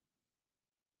spread.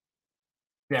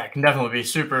 Yeah, it can definitely be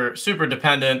super, super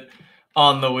dependent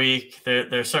on the week.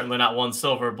 There's certainly not one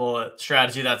silver bullet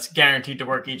strategy that's guaranteed to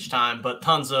work each time, but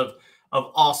tons of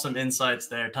awesome insights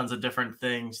there, tons of different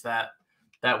things that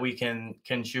we can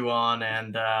chew on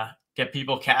and get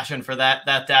people cashing for that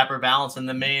dapper balance in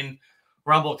the main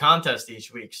Rumble contest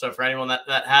each week. So for anyone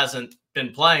that hasn't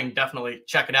been playing, definitely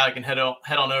check it out. You can head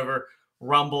on over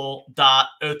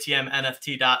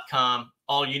rumble.otmnft.com.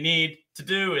 All you need to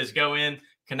do is go in,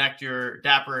 connect your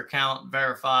Dapper account,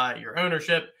 verify your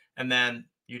ownership, and then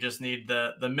you just need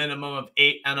the minimum of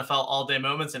 8 NFL all-day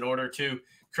moments in order to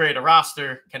create a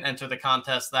roster. Can enter the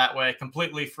contest that way,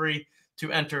 completely free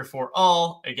to enter for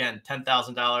all. Again,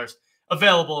 $10,000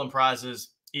 available in prizes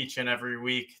each and every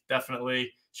week.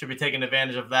 Definitely should be taking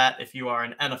advantage of that if you are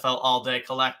an NFL all-day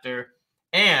collector.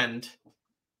 And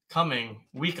coming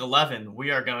week 11,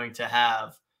 we are going to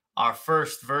have our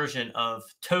first version of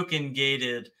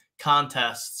token-gated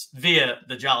contests via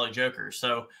the Jolly Joker.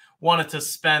 So wanted to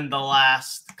spend the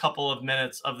last couple of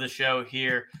minutes of the show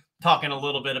here talking a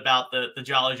little bit about the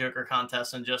Jolly Joker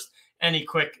contest and just any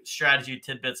quick strategy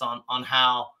tidbits on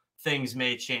how things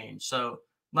may change. So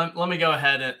let me go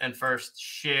ahead and first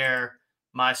share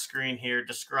my screen here,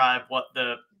 describe what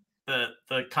the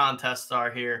contests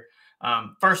are here.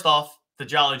 First off, the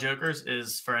Jolly Jokers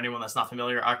is, for anyone that's not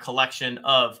familiar, our collection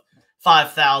of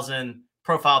 5,000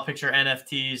 profile picture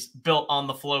NFTs built on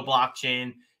the Flow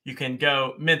blockchain. You can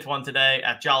go mint one today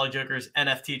at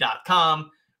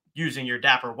jollyjokersnft.com using your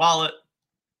Dapper wallet.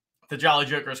 The Jolly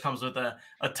Jokers comes with a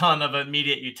ton of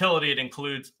immediate utility. It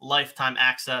includes lifetime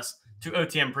access to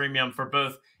OTM Premium for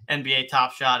both NBA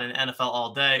Top Shot and NFL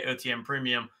All Day. OTM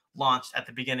Premium launched at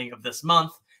the beginning of this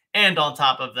month. And on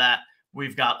top of that,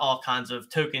 we've got all kinds of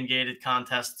token-gated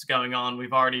contests going on.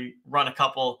 We've already run a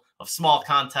couple of small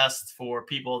contests for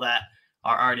people that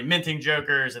are already minting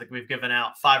Jokers. I think we've given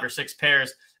out 5 or 6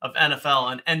 pairs of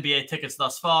NFL and NBA tickets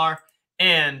thus far.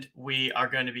 And we are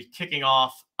going to be kicking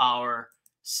off our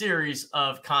series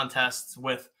of contests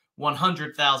with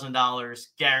 $100,000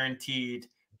 guaranteed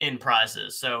in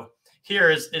prizes. So here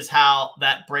is how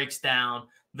that breaks down.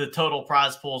 The total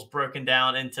prize pool is broken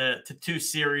down into two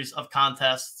series of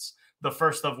contests, the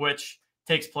first of which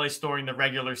takes place during the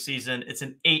regular season. It's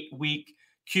an 8-week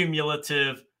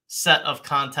cumulative set of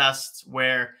contests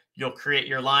where you'll create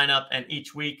your lineup, and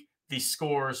each week the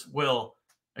scores will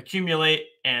accumulate,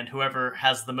 and whoever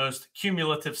has the most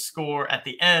cumulative score at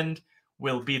the end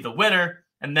will be the winner.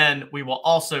 And then we will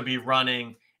also be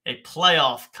running a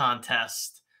playoff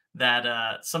contest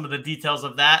that some of the details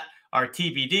of that are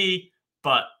TBD,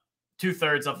 but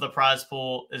 2/3 of the prize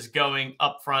pool is going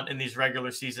up front in these regular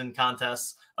season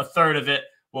contests. 1/3 of it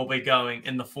will be going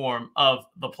in the form of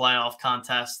the playoff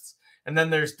contests. And then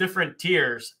there's different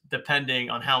tiers depending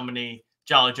on how many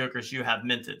Jolly Jokers you have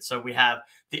minted. So we have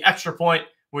the extra point,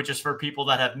 which is for people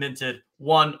that have minted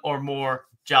one or more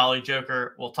Jolly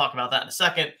Joker. We'll talk about that in a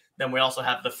second. Then we also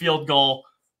have the field goal,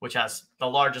 which has the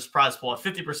largest prize pool at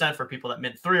 50% for people that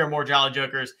mint 3 or more Jolly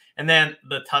Jokers. And then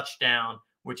the touchdown,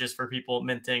 which is for people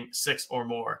minting 6 or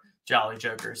more Jolly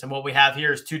Jokers. And what we have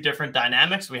here is two different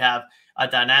dynamics. We have a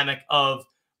dynamic of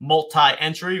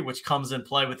multi-entry, which comes in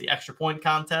play with the extra point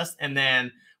contest. And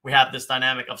then we have this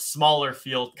dynamic of smaller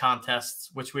field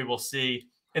contests, which we will see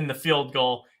in the field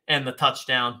goal and the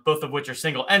touchdown, both of which are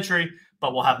single entry,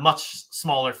 but will have much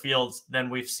smaller fields than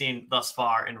we've seen thus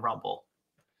far in Rumble.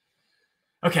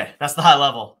 Okay, that's the high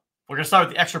level. We're going to start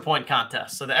with the extra point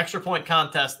contest. So the extra point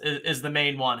contest is the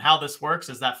main one. How this works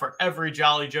is that for every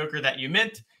Jolly Joker that you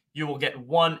mint, you will get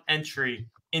 1 entry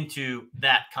into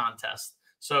that contest.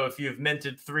 So if you've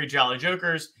minted 3 Jolly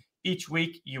Jokers, each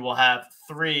week you will have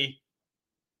 3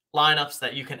 lineups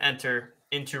that you can enter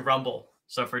into Rumble.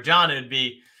 So for John, it would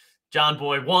be John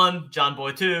Boy 1, John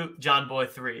Boy 2, John Boy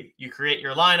 3. You create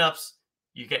your lineups.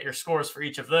 You get your scores for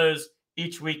each of those.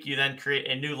 Each week, you then create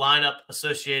a new lineup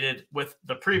associated with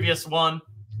the previous one.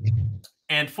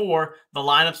 And for the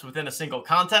lineups within a single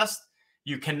contest,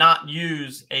 you cannot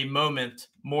use a moment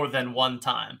more than 1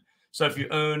 time. So if you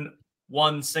own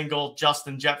one single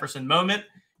Justin Jefferson moment,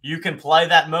 you can play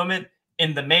that moment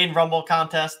in the main Rumble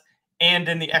contest and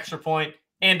in the extra point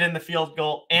and in the field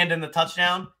goal and in the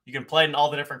touchdown. You can play it in all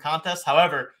the different contests.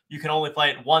 However, you can only play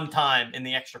it 1 time in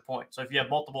the extra point. So if you have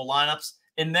multiple lineups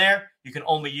in there, you can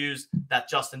only use that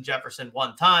Justin Jefferson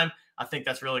 1 time. I think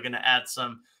that's really going to add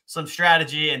some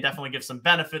strategy and definitely give some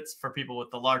benefits for people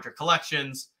with the larger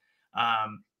collections.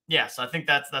 Yeah, so I think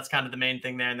that's kind of the main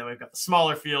thing there. And then we've got the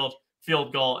smaller field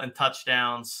goal, and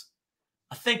touchdowns.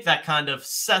 I think that kind of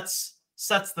sets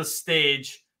the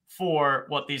stage for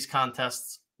what these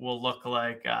contests will look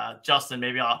like. Justin,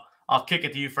 maybe I'll kick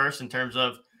it to you first in terms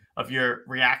of your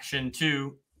reaction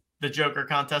to the Joker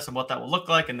contest and what that will look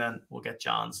like, and then we'll get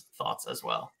John's thoughts as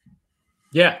well.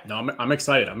 Yeah, no, I'm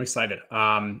excited. I'm excited.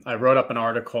 I wrote up an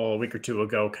article a week or 2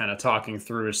 ago, kind of talking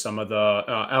through some of the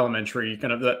elementary,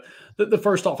 kind of the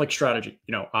first off like strategy.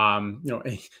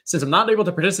 Since I'm not able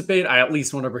to participate, I at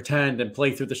least want to pretend and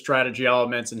play through the strategy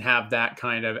elements and have that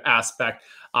kind of aspect.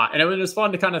 And it was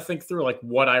fun to kind of think through like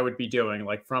what I would be doing,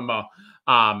 like from a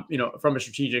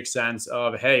strategic sense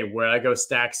of, hey, would I go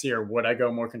stacks here? Would I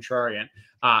go more contrarian?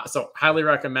 So highly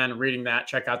recommend reading that.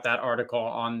 Check out that article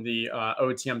on the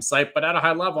OTM site. But at a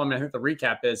high level, I think the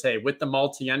recap is, hey, with the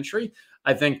multi-entry,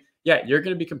 I think, yeah, you're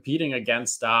going to be competing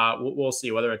against, we'll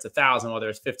see whether it's 1,000, whether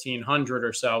it's 1,500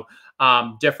 or so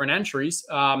different entries.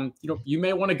 You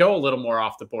may want to go a little more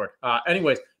off the board.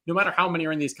 Anyways, no matter how many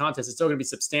are in these contests, it's still going to be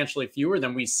substantially fewer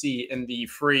than we see in the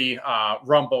free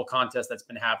Rumble contest that's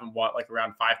been having,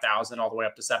 around 5,000 all the way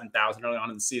up to 7,000 early on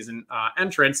in the season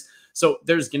entrance. So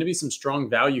there's going to be some strong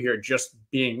value here just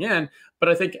being in. But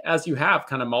I think as you have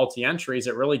kind of multi-entries,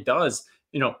 it really does,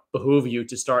 behoove you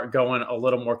to start going a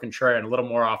little more contrarian, a little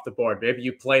more off the board. Maybe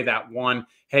you play that one,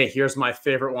 hey, here's my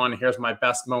favorite one, here's my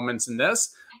best moments in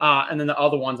this. And then the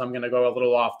other ones, I'm going to go a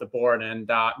little off the board and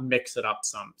mix it up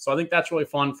some. So I think that's really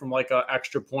fun from like an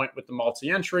extra point with the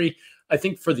multi-entry. I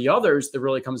think for the others, that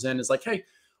really comes in is like, hey,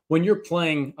 when you're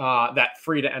playing that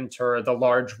free to enter, the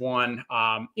large one,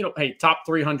 hey, top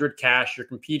 300 cash, you're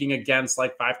competing against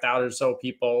like 5,000 or so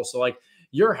people. So like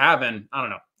you're having, I don't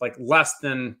know, like less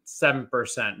than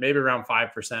 7%, maybe around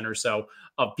 5% or so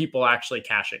of people actually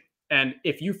cashing. And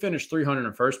if you finish 300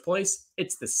 in first place,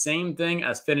 it's the same thing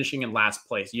as finishing in last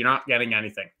place. You're not getting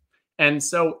anything. And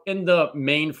so in the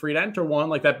main free to enter one,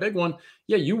 like that big one,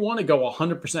 yeah, you want to go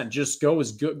 100%. Just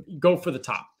go for the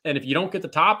top. And if you don't get the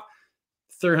top,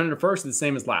 300 first is the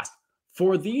same as last.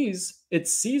 For these,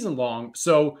 it's season long.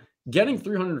 So getting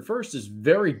 301st is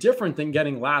very different than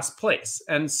getting last place.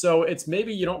 And so it's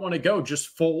maybe you don't want to go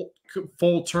just full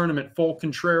tournament, full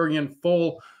contrarian,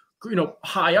 full,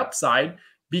 high upside,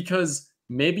 because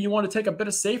maybe you want to take a bit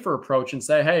of safer approach and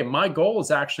say, hey, my goal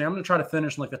is actually, I'm going to try to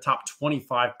finish in like the top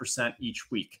 25%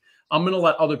 each week. I'm going to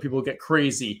let other people get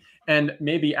crazy. And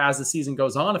maybe as the season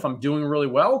goes on, if I'm doing really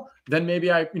well, then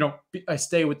maybe I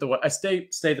stay with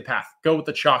stay the path, go with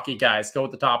the chalky guys, go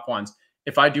with the top ones.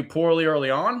 If I do poorly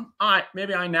early on,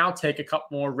 maybe I now take a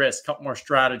couple more risks, couple more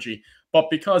strategy. But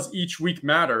because each week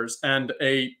matters, and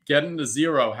getting to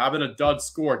 0, having a dud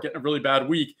score, getting a really bad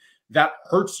week, that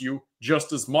hurts you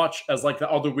just as much as like the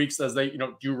other weeks as they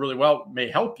do really well may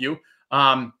help you.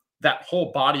 That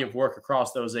whole body of work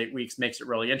across those 8 weeks makes it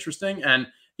really interesting. And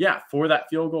yeah, for that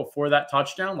field goal, for that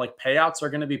touchdown, like payouts are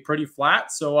going to be pretty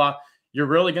flat. So you're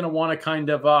really going to want to kind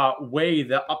of weigh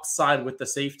the upside with the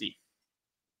safety.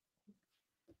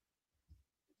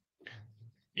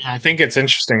 Yeah, I think it's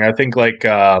interesting. I think like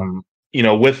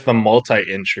with the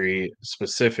multi-entry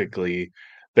specifically,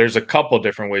 there's a couple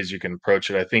different ways you can approach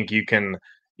it. I think you can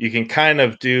kind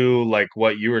of do like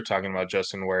what you were talking about,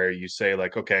 Justin, where you say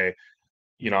like, okay,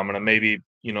 I'm gonna maybe,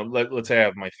 let's say I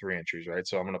have my 3 entries, right?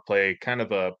 So I'm gonna play kind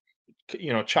of a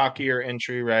chalkier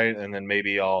entry, right? And then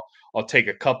maybe I'll take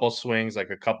a couple swings, like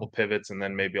a couple pivots, and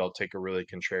then maybe I'll take a really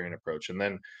contrarian approach. And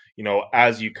then,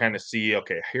 as you kind of see,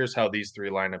 okay, here's how these 3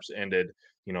 lineups ended,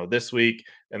 this week,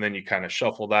 and then you kind of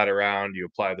shuffle that around, you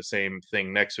apply the same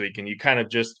thing next week, and you kind of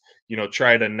just,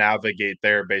 try to navigate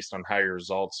there based on how your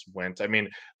results went. I mean,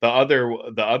 the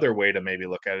other way to maybe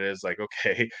look at it is like,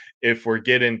 okay, if we're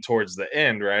getting towards the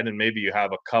end, right, and maybe you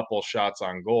have a couple shots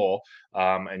on goal,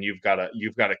 and you've got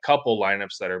a couple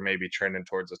lineups that are maybe trending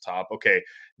towards the top. Okay,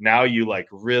 now you like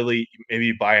really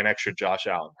maybe buy an extra Josh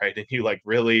Allen, right? And you like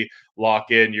really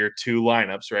lock in your 2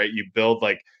 lineups, right? You build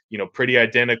like pretty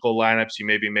identical lineups. You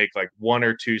maybe make like 1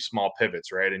 or 2 small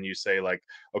pivots, right? And you say like,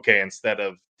 okay, instead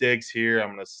of Diggs here,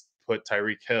 I'm gonna put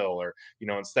Tyreek Hill, or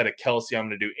instead of Kelsey, I'm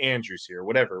gonna do Andrews here,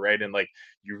 whatever, right? And like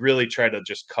you really try to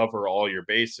just cover all your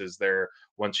bases there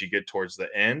once you get towards the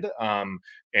end,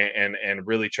 and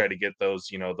really try to get those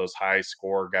those high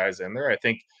score guys in there.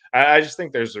 I just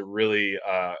think there's a really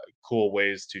cool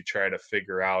ways to try to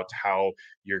figure out how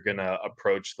you're gonna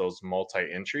approach those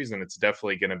multi entries, and it's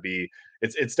definitely going to be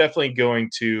it's definitely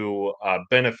going to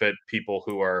benefit people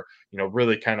who are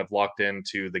really kind of locked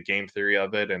into the game theory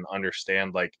of it and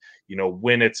understand like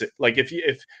when it's like if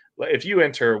you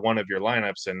enter one of your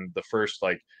lineups and the first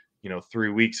like 3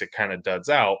 weeks it kind of duds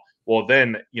out, well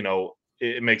then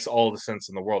it makes all the sense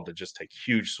in the world to just take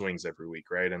huge swings every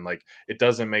week, right? And like it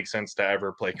doesn't make sense to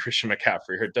ever play Christian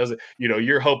McCaffrey, or it doesn't,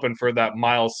 you're hoping for that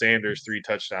Miles Sanders 3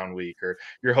 touchdown week, or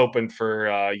you're hoping for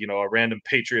a random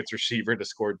Patriots receiver to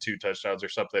score 2 touchdowns or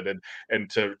something, and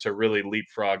to really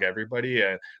leapfrog everybody.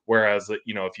 And whereas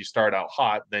if you start out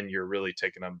hot, then you're really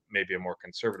taking maybe a more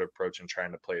conservative approach and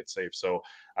trying to play it safe. So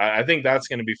I think that's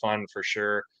going to be fun for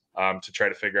sure, to try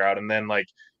to figure out. And then like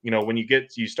when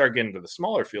you start getting to the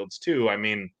smaller fields too, I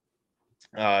mean,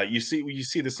 you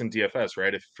see this in DFS,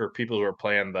 right? If for people who are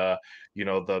playing the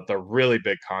really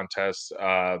big contests,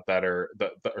 that are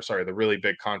the really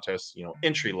big contests,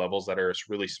 entry levels that are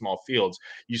really small fields,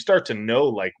 you start to know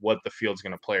like what the field's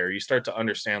going to play, or you start to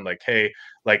understand like, hey,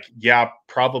 like yeah,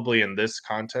 probably in this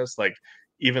contest, like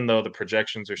even though the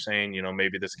projections are saying,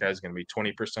 maybe this guy's going to be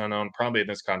 20% owned, probably in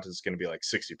this contest is going to be like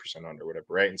 60% owned or whatever,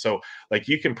 right? And so like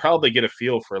you can probably get a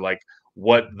feel for like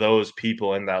what those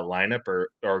people in that lineup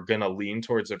are going to lean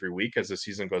towards every week as the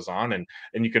season goes on, and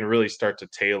you can really start to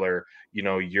tailor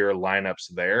your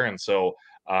lineups there. And so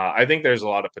I think there's a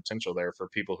lot of potential there for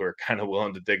people who are kind of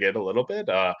willing to dig in a little bit,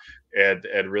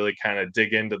 and really kind of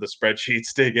dig into the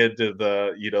spreadsheets, dig into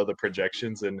the the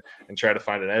projections, and try to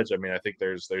find an edge. I mean, I think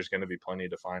there's going to be plenty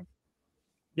to find.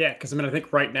 Yeah, because I mean, I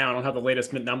think right now I don't have the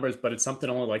latest mint numbers, but it's something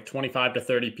only like 25 to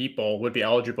 30 people would be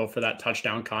eligible for that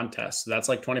touchdown contest. So that's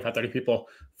like 25, 30 people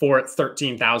for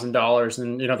 $13,000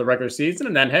 in the regular season,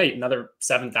 and then hey, another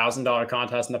 $7,000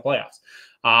 contest in the playoffs.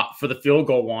 For the field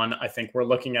goal one, I think we're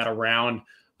looking at around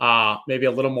maybe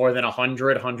a little more than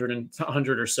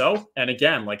 100 or so. And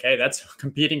again, like, hey, that's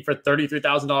competing for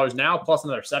 $33,000 now, plus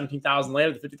another $17,000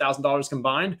 later, the $50,000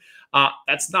 combined.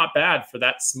 That's not bad for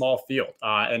that small field.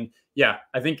 And yeah,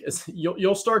 I think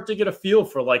you'll start to get a feel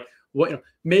for like what,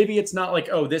 maybe it's not like,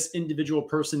 oh, this individual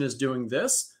person is doing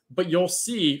this, but you'll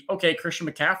see, okay, Christian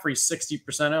McCaffrey's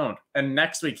 60% owned, and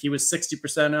next week he was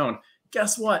 60% owned.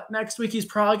 Guess what? Next week, he's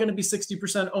probably going to be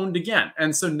 60% owned again.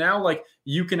 And so now, like,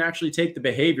 you can actually take the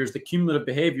behaviors, the cumulative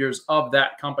behaviors of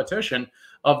that competition,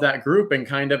 of that group, and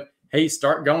kind of, hey,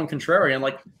 start going contrarian.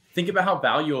 Like, think about how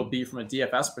valuable it will be from a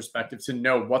DFS perspective to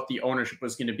know what the ownership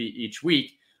was going to be each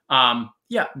week.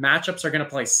 Yeah, matchups are going to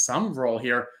play some role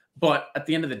here, but at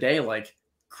the end of the day, like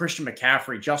Christian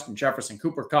McCaffrey, Justin Jefferson,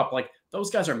 Cooper Kupp, like those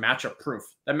guys are matchup proof.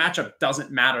 That matchup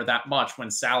doesn't matter that much when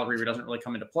salary doesn't really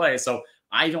come into play. So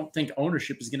I don't think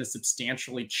ownership is going to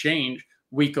substantially change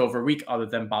week over week other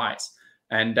than buys.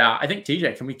 And I think,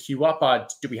 TJ, can we queue up?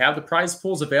 Do we have the prize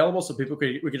pools available so we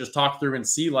could just talk through and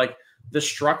see like the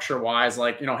structure wise,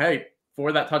 like, hey,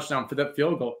 for that touchdown, for that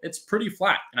field goal, it's pretty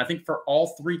flat. And I think for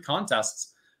all three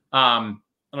contests, I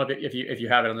don't know if you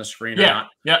have it on the screen or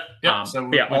not. Yeah. So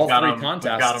all three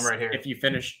contests. Got them right here. If you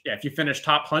finish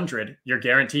top 100, you're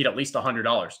guaranteed at least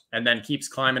 $100, and then keeps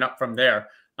climbing up from there.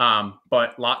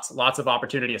 But lots of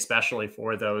opportunity, especially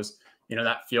for those,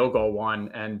 that field goal one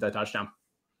and the touchdown.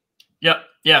 Yep.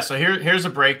 Yeah. So here's a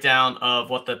breakdown of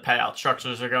what the payout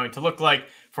structures are going to look like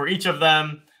for each of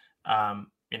them.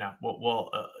 We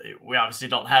obviously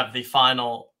don't have the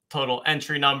final total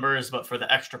entry numbers, but for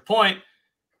the extra point,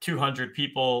 200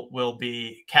 people will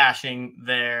be cashing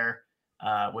there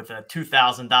with a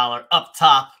 $2,000 up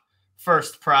top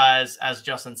first prize. As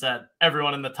Justin said,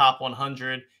 everyone in the top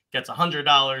 100 gets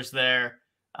 $100 there.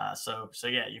 So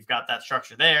yeah, you've got that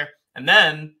structure there. And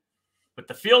then with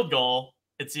the field goal,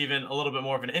 it's even a little bit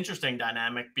more of an interesting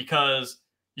dynamic because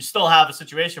you still have a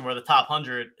situation where the top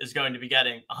 100 is going to be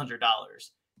getting $100.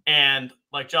 And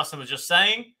like Justin was just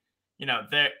saying,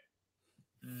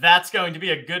 that's going to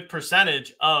be a good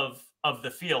percentage of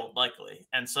the field likely.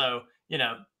 And so, to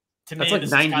me, that's like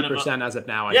 90% as of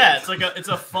now. It's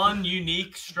a fun,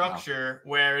 unique structure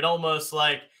where it's almost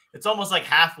like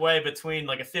halfway between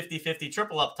like a 50-50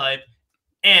 triple up type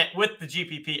and with the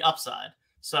GPP upside.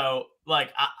 So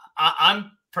like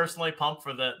I'm personally pumped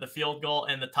for the field goal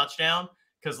and the touchdown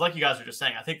because like you guys were just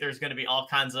saying, I think there's going to be all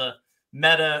kinds of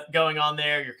meta going on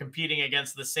there. You're competing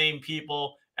against the same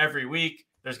people every week.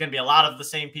 There's going to be a lot of the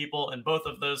same people in both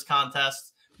of those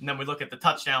contests. And then we look at the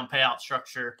touchdown payout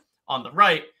structure on the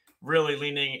right, really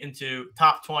leaning into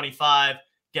top 25,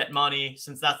 get money,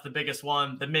 since that's the biggest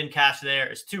one. The min cash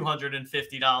there is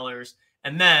 $250.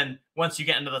 And then once you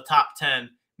get into the top 10,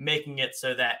 making it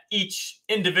so that each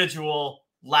individual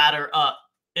ladder up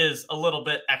is a little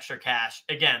bit extra cash.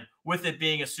 Again, with it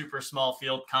being a super small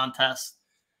field contest,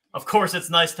 of course, it's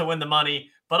nice to win the money,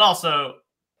 but also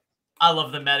I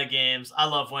love the meta games. I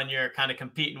love when you're kind of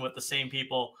competing with the same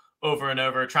people over and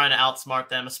over, trying to outsmart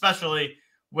them, especially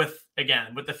with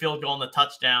the field goal and the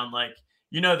touchdown. Like,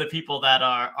 the people that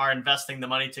are investing the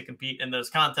money to compete in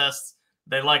those contests,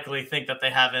 they likely think that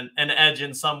they have an edge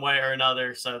in some way or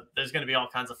another. So there's going to be all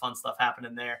kinds of fun stuff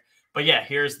happening there. But yeah,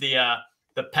 here's the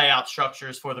payout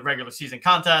structures for the regular season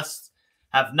contests.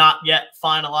 Have not yet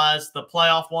finalized the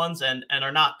playoff ones and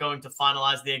are not going to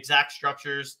finalize the exact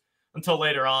structures until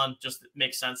later on. Just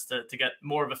makes sense to get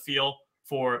more of a feel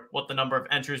for what the number of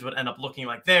entries would end up looking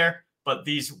like there. But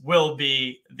these will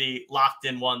be the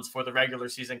locked-in ones for the regular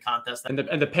season contest. And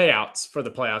the payouts for the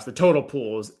playoffs, the total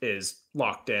pools is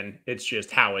locked in. It's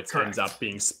just how it ends up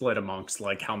being split amongst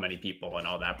like how many people and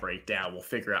all that breakdown. We'll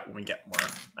figure out when we get more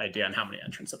idea on how many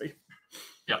entrants there'll be.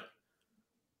 Yep.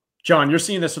 John, you're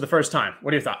seeing this for the first time.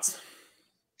 What are your thoughts?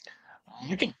 I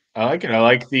like it. I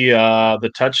like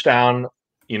the touchdown.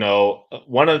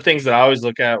 One of the things that I always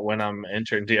look at when I'm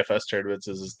entering DFS tournaments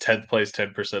is 10th place,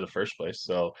 10% of first place.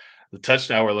 So the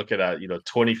touchdown we're looking at,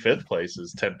 25th place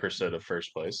is 10% of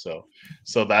first place.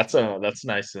 So that's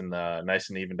nice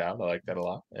and evened out. I like that a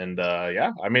lot. And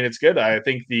yeah, I mean, it's good. I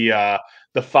think the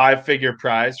 5-figure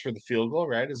prize for the field goal,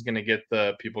 right, is going to get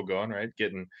the people going, right?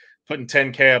 Putting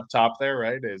 10K up top there,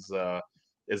 right, is a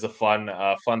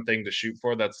fun thing to shoot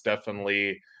for. That's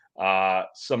definitely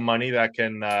some money that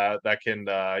can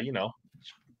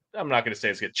I'm not going to say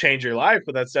it's going to change your life,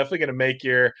 but that's definitely going to make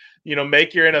your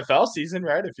NFL season,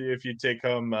 right? If you take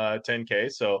home 10K.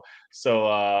 So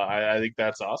I think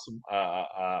that's awesome.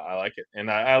 I like it. And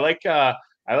I like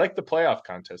the playoff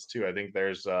contest too. I think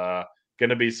there's going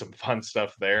to be some fun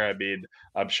stuff there. I mean,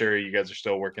 I'm sure you guys are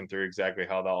still working through exactly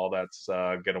how all that's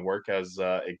going to work as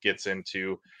it gets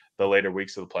into the later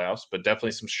weeks of the playoffs, but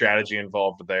definitely some strategy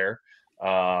involved there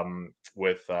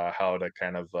with how to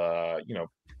kind of,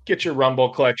 get your Rumble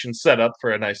collection set up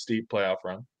for a nice deep playoff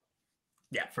run.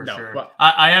 Yeah, for sure. Well,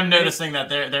 I am noticing that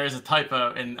there is a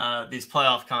typo in these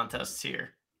playoff contests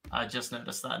here. I just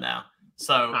noticed that now.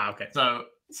 So, okay. So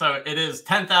it is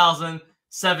 10,000,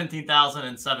 17,000,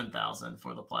 and 7,000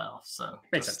 for the playoffs. So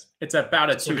makes sense. It's about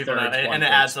a 2/3, and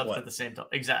it adds up to the same total.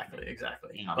 Exactly.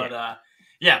 Yeah. But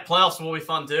yeah, playoffs will be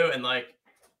fun too, and like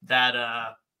that.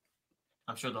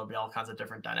 I'm sure there'll be all kinds of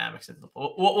different dynamics.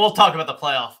 We'll talk about the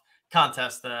playoff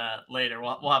contest later.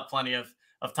 We'll have plenty of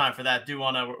time for that.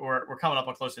 We're coming up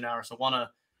on close to an hour, so want to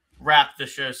wrap the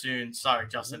show soon. Sorry,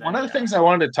 Justin. One of the things I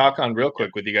wanted to talk on real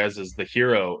quick with you guys is the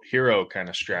hero kind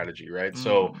of strategy, right?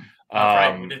 So,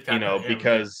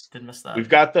 because we've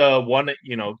got the one,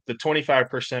 the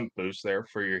 25% boost there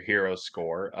for your hero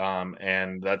score,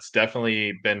 and that's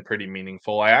definitely been pretty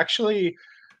meaningful. I actually,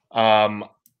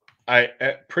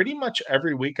 pretty much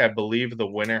every week, I believe the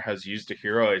winner has used a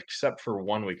hero except for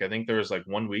 1 week. I think there was like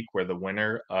 1 week where the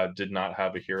winner did not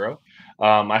have a hero.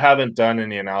 I haven't done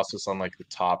any analysis on like the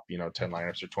top, 10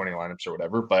 lineups or 20 lineups or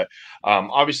whatever, but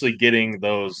obviously getting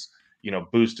those,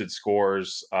 boosted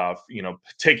scores,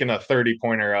 taking a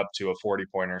 30-pointer up to a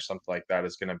 40-pointer or something like that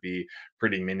is going to be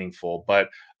pretty meaningful. But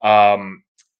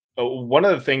one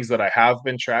of the things that I have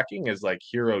been tracking is like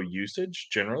hero usage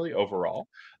generally overall.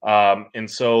 And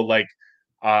so like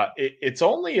it's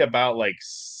only about like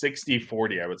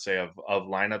 60-40, I would say, of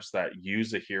lineups that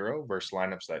use a hero versus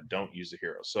lineups that don't use a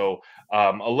hero. So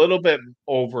a little bit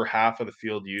over half of the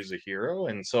field use a hero.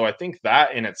 And so I think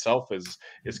that in itself is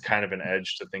kind of an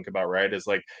edge to think about, right? Is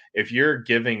like if you're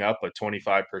giving up a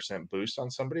 25% boost on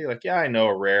somebody, like, yeah, I know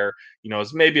a rare,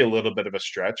 is maybe a little bit of a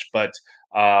stretch, but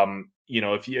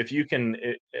if you can,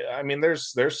 I mean,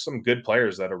 there's some good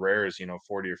players that are rare is, $40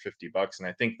 or $50. And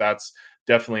I think that's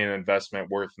definitely an investment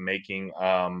worth making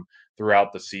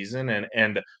throughout the season.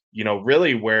 And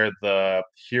really where the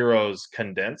heroes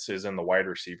condense is in the wide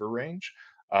receiver range.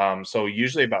 So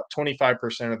usually about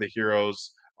 25% of the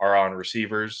heroes are on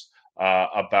receivers,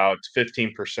 about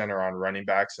 15% are on running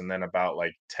backs, and then about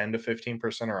like 10 to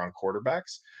 15% are on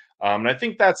quarterbacks. And I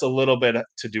think that's a little bit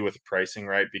to do with pricing,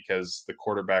 right? Because the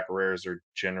quarterback rares are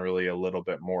generally a little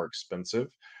bit more expensive.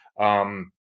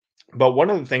 But one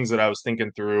of the things that I was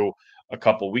thinking through a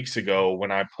couple weeks ago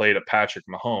when I played a Patrick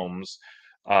Mahomes,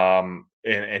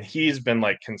 and he's been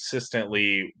like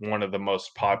consistently one of the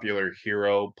most popular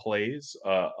hero plays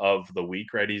of the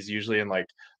week, right? He's usually in like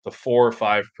the 4 or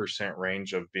 5%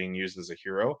 range of being used as a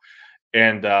hero.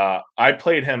 And I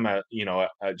played him at,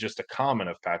 just a common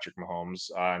of Patrick Mahomes,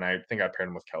 and I think I paired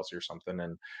him with Kelsey or something.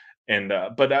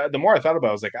 But the more I thought about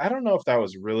it, I was like, I don't know if that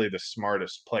was really the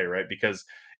smartest play, right? Because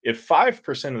if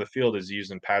 5% of the field is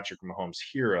using Patrick Mahomes'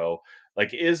 hero,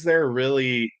 like,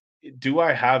 do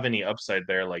I have any upside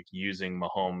there, like using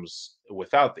Mahomes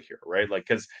without the hero, right? Like,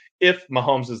 because if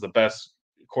Mahomes is the best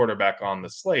quarterback on the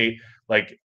slate,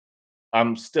 like,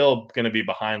 I'm still going to be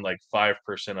behind like 5%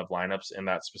 of lineups in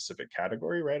that specific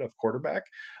category, right, of quarterback.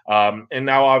 And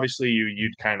now, obviously,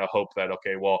 you'd kind of hope that,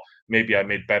 okay, well, maybe I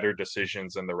made better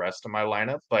decisions than the rest of my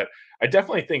lineup. But I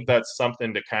definitely think that's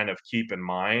something to kind of keep in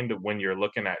mind when you're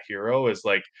looking at hero is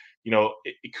like,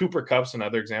 Cooper Kupp's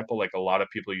another example. Like a lot of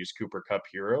people use Cooper Kupp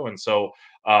hero. And so,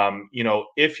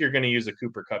 if you're going to use a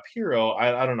Cooper Kupp hero,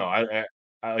 I don't know. I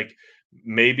like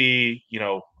maybe,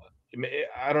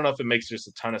 I don't know if it makes just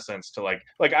a ton of sense to like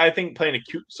I think playing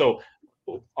so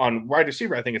on wide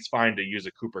receiver, I think it's fine to use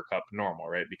a Cooper Kupp normal,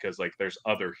 right? Because like there's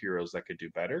other heroes that could do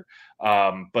better.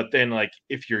 But then like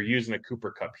if you're using a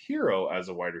Cooper Kupp hero as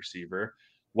a wide receiver,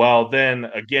 well, then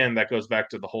again, that goes back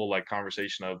to the whole like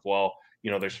conversation of, well,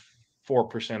 there's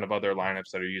 4% of other lineups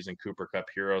that are using Cooper Kupp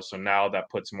hero. So now that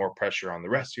puts more pressure on the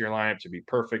rest of your lineup to be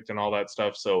perfect and all that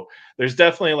stuff. So there's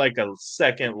definitely like a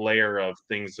second layer of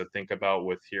things to think about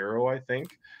with hero, I think.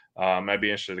 I'd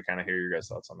be interested to kind of hear your guys'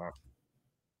 thoughts on that.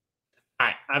 All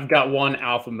right, I've got one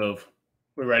alpha move.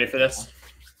 We ready for this?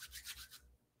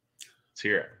 Let's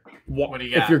hear it. What do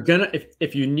you got?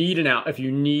 If you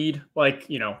need like,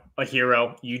 a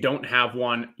hero, you don't have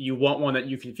one, you want one that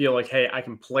you can feel like, hey, I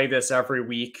can play this every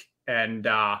week. And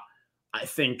I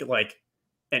think like,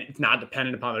 and it's not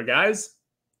dependent upon other guys,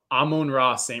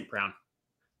 Amon-Ra St. Brown,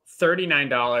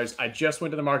 $39. I just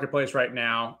went to the marketplace right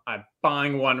now. I'm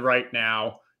buying one right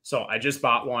now. So I just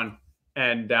bought one,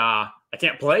 and I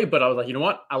can't play, but I was like, you know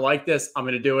what? I like this. I'm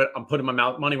going to do it. I'm putting my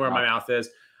money where my mouth is.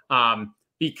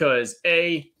 Because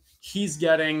he's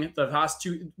getting the past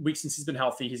 2 weeks since he's been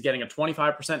healthy, he's getting a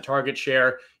 25% target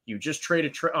share. You just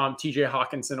traded TJ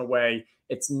Hawkinson away.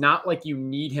 It's not like you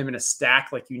need him in a stack,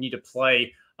 like you need to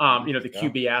play, the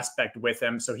QB aspect with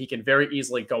him. So he can very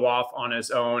easily go off on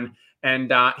his own.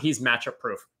 And he's matchup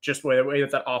proof, just the way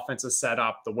that offense is set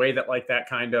up, the way that like that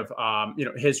kind of,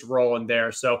 his role in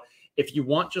there. So if you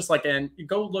want just like, and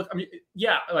go look, I mean,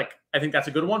 yeah, like I think that's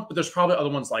a good one, but there's probably other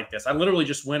ones like this. I literally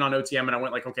just went on OTM and I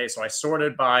went like, okay, so I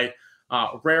sorted by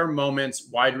rare moments,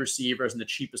 wide receivers, and the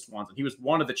cheapest ones. And he was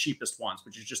one of the cheapest ones,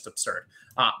 which is just absurd.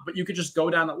 But you could just go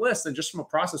down the list and just from a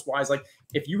process wise, like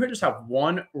if you just have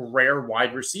one rare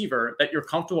wide receiver that you're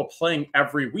comfortable playing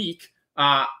every week,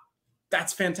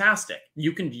 that's fantastic.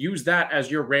 You can use that as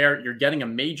your rare. You're getting a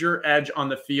major edge on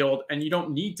the field, and you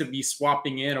don't need to be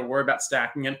swapping in or worry about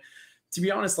stacking in. To be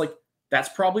honest, like that's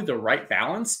probably the right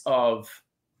balance of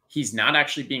he's not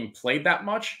actually being played that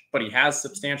much, but he has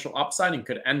substantial upside and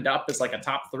could end up as like a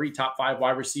top 3, top 5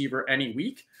 wide receiver any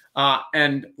week.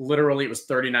 And literally it was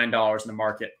 $39 in the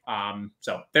market.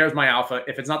 So there's my alpha.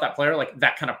 If it's not that player, like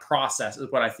that kind of process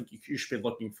is what I think you should be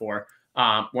looking for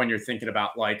when you're thinking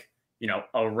about like, you know,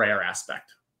 a rare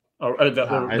aspect or the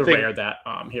rare that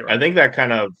hero. I think that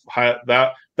kind of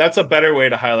that's a better way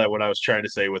to highlight what I was trying to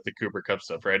say with the Cooper Kupp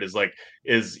stuff, right?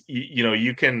 You know,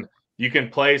 you can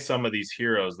play some of these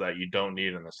heroes that you don't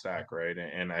need in the stack, right?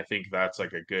 And I think that's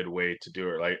like a good way to do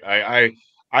it. Like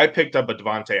I picked up a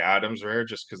Devontae Adams rare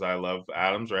just because I love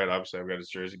Adams, right? Obviously, I've got his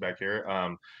jersey back here.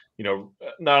 You know,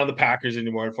 not on the Packers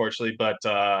anymore, unfortunately. But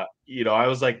you know, I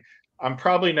was like, I'm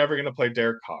probably never going to play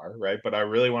Derek Carr, right? But I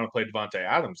really want to play Devontae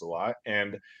Adams a lot.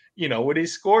 And you know, when he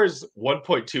scores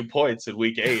 1.2 points in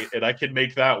week 8, and I can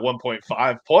make that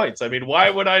 1.5 points, I mean, why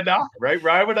would I not, right?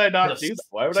 Why would I not do that?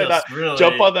 Why would I not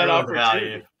jump on that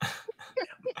opportunity?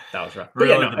 That was right. But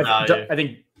really yeah, no, I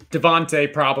think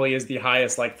Devontae probably is the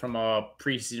highest, like from a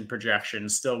preseason projection,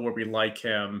 still where we like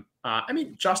him. I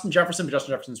mean, Justin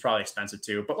Jefferson's probably expensive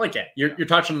too. But like, yeah, you're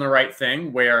touching on the right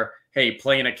thing where, hey,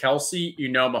 playing a Kelsey, you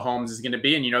know Mahomes is going to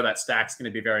be, and you know that stack's going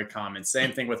to be very common.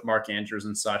 Same thing with Mark Andrews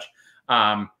and such.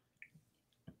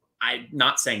 I'm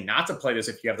not saying not to play this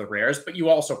if you have the rares, but you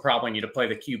also probably need to play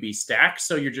the QB stack,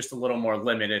 so you're just a little more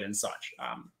limited and such.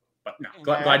 But no,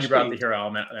 glad you brought up the hero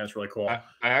element. That's really cool. I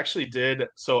actually did.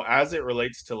 So as it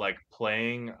relates to like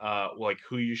playing, like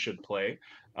who you should play,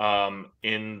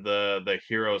 in the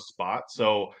hero spot.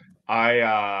 So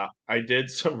I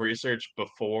did some research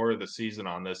before the season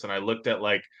on this, and I looked at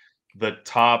like the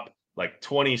top like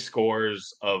 20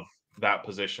 scores of that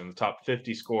position, the top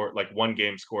 50 score, like one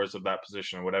game scores of that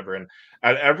position or whatever. And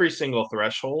at every single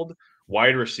threshold,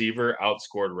 wide receiver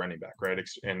outscored running back, right?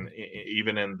 And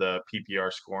even in the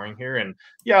PPR scoring here. And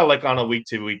yeah, like on a week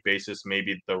to week basis,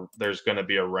 maybe there's going to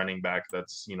be a running back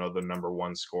that's, you know, the number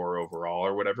 1 scorer overall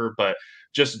or whatever. But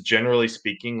just generally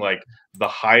speaking, like the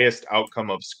highest outcome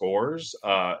of scores,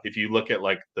 if you look at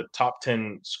like the top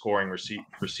 10 scoring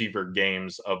receiver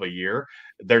games of a year,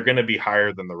 they're going to be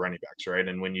higher than the running backs, right?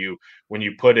 And when you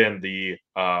put in the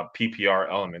PPR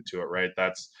element to it, right,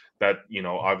 that, you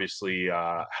know, obviously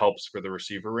helps for the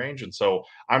receiver range. And so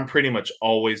I'm pretty much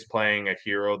always playing a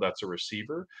hero that's a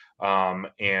receiver,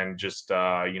 and just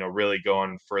you know, really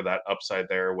going for that upside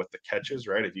there with the catches,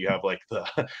 right? If you have like the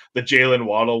Jalen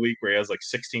Waddle week where he has like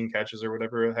 16 catches or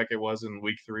whatever the heck it was in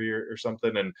week 3 or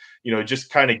something, and you know, just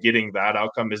kind of getting that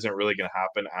outcome isn't really going to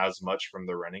happen as much from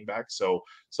the running back. So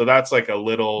that's like a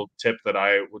little tip that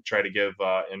I would try to give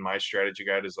in my strategy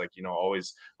guide, is like, you know,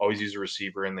 always use a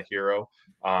receiver in the hero.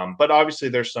 But obviously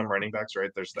there's some running backs, right?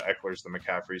 There's the Ecklers, the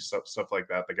McCaffreys, stuff like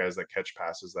that, the guys that catch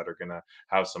passes that are going to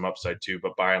have some upside too.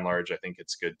 But by and large, I think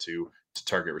it's good to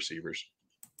target receivers.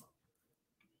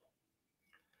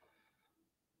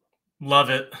 Love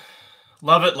it.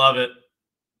 Love it. Love it.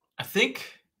 I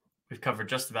think we've covered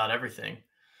just about everything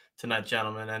tonight,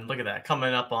 gentlemen. And look at that,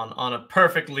 coming up on a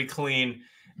perfectly clean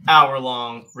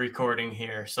hour-long recording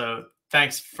here. So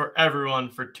thanks for everyone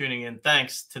for tuning in.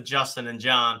 Thanks to Justin and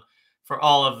John for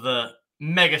all of the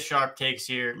mega sharp takes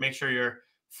here. Make sure you're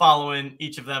following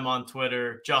each of them on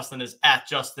Twitter. Justin is at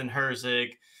Justin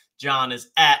Herzig. John is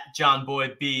at John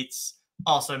Boy Beats.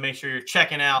 Also, make sure you're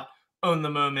checking out Own the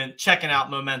Moment, checking out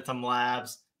Momentum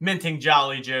Labs, minting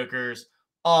Jolly Jokers,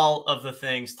 all of the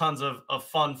things. Tons of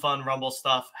fun Rumble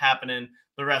stuff happening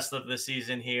the rest of the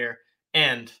season here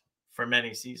and for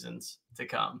many seasons to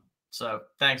come. So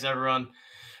thanks, everyone,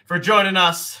 for joining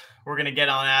us. We're going to get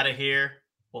on out of here.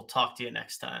 We'll talk to you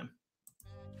next time.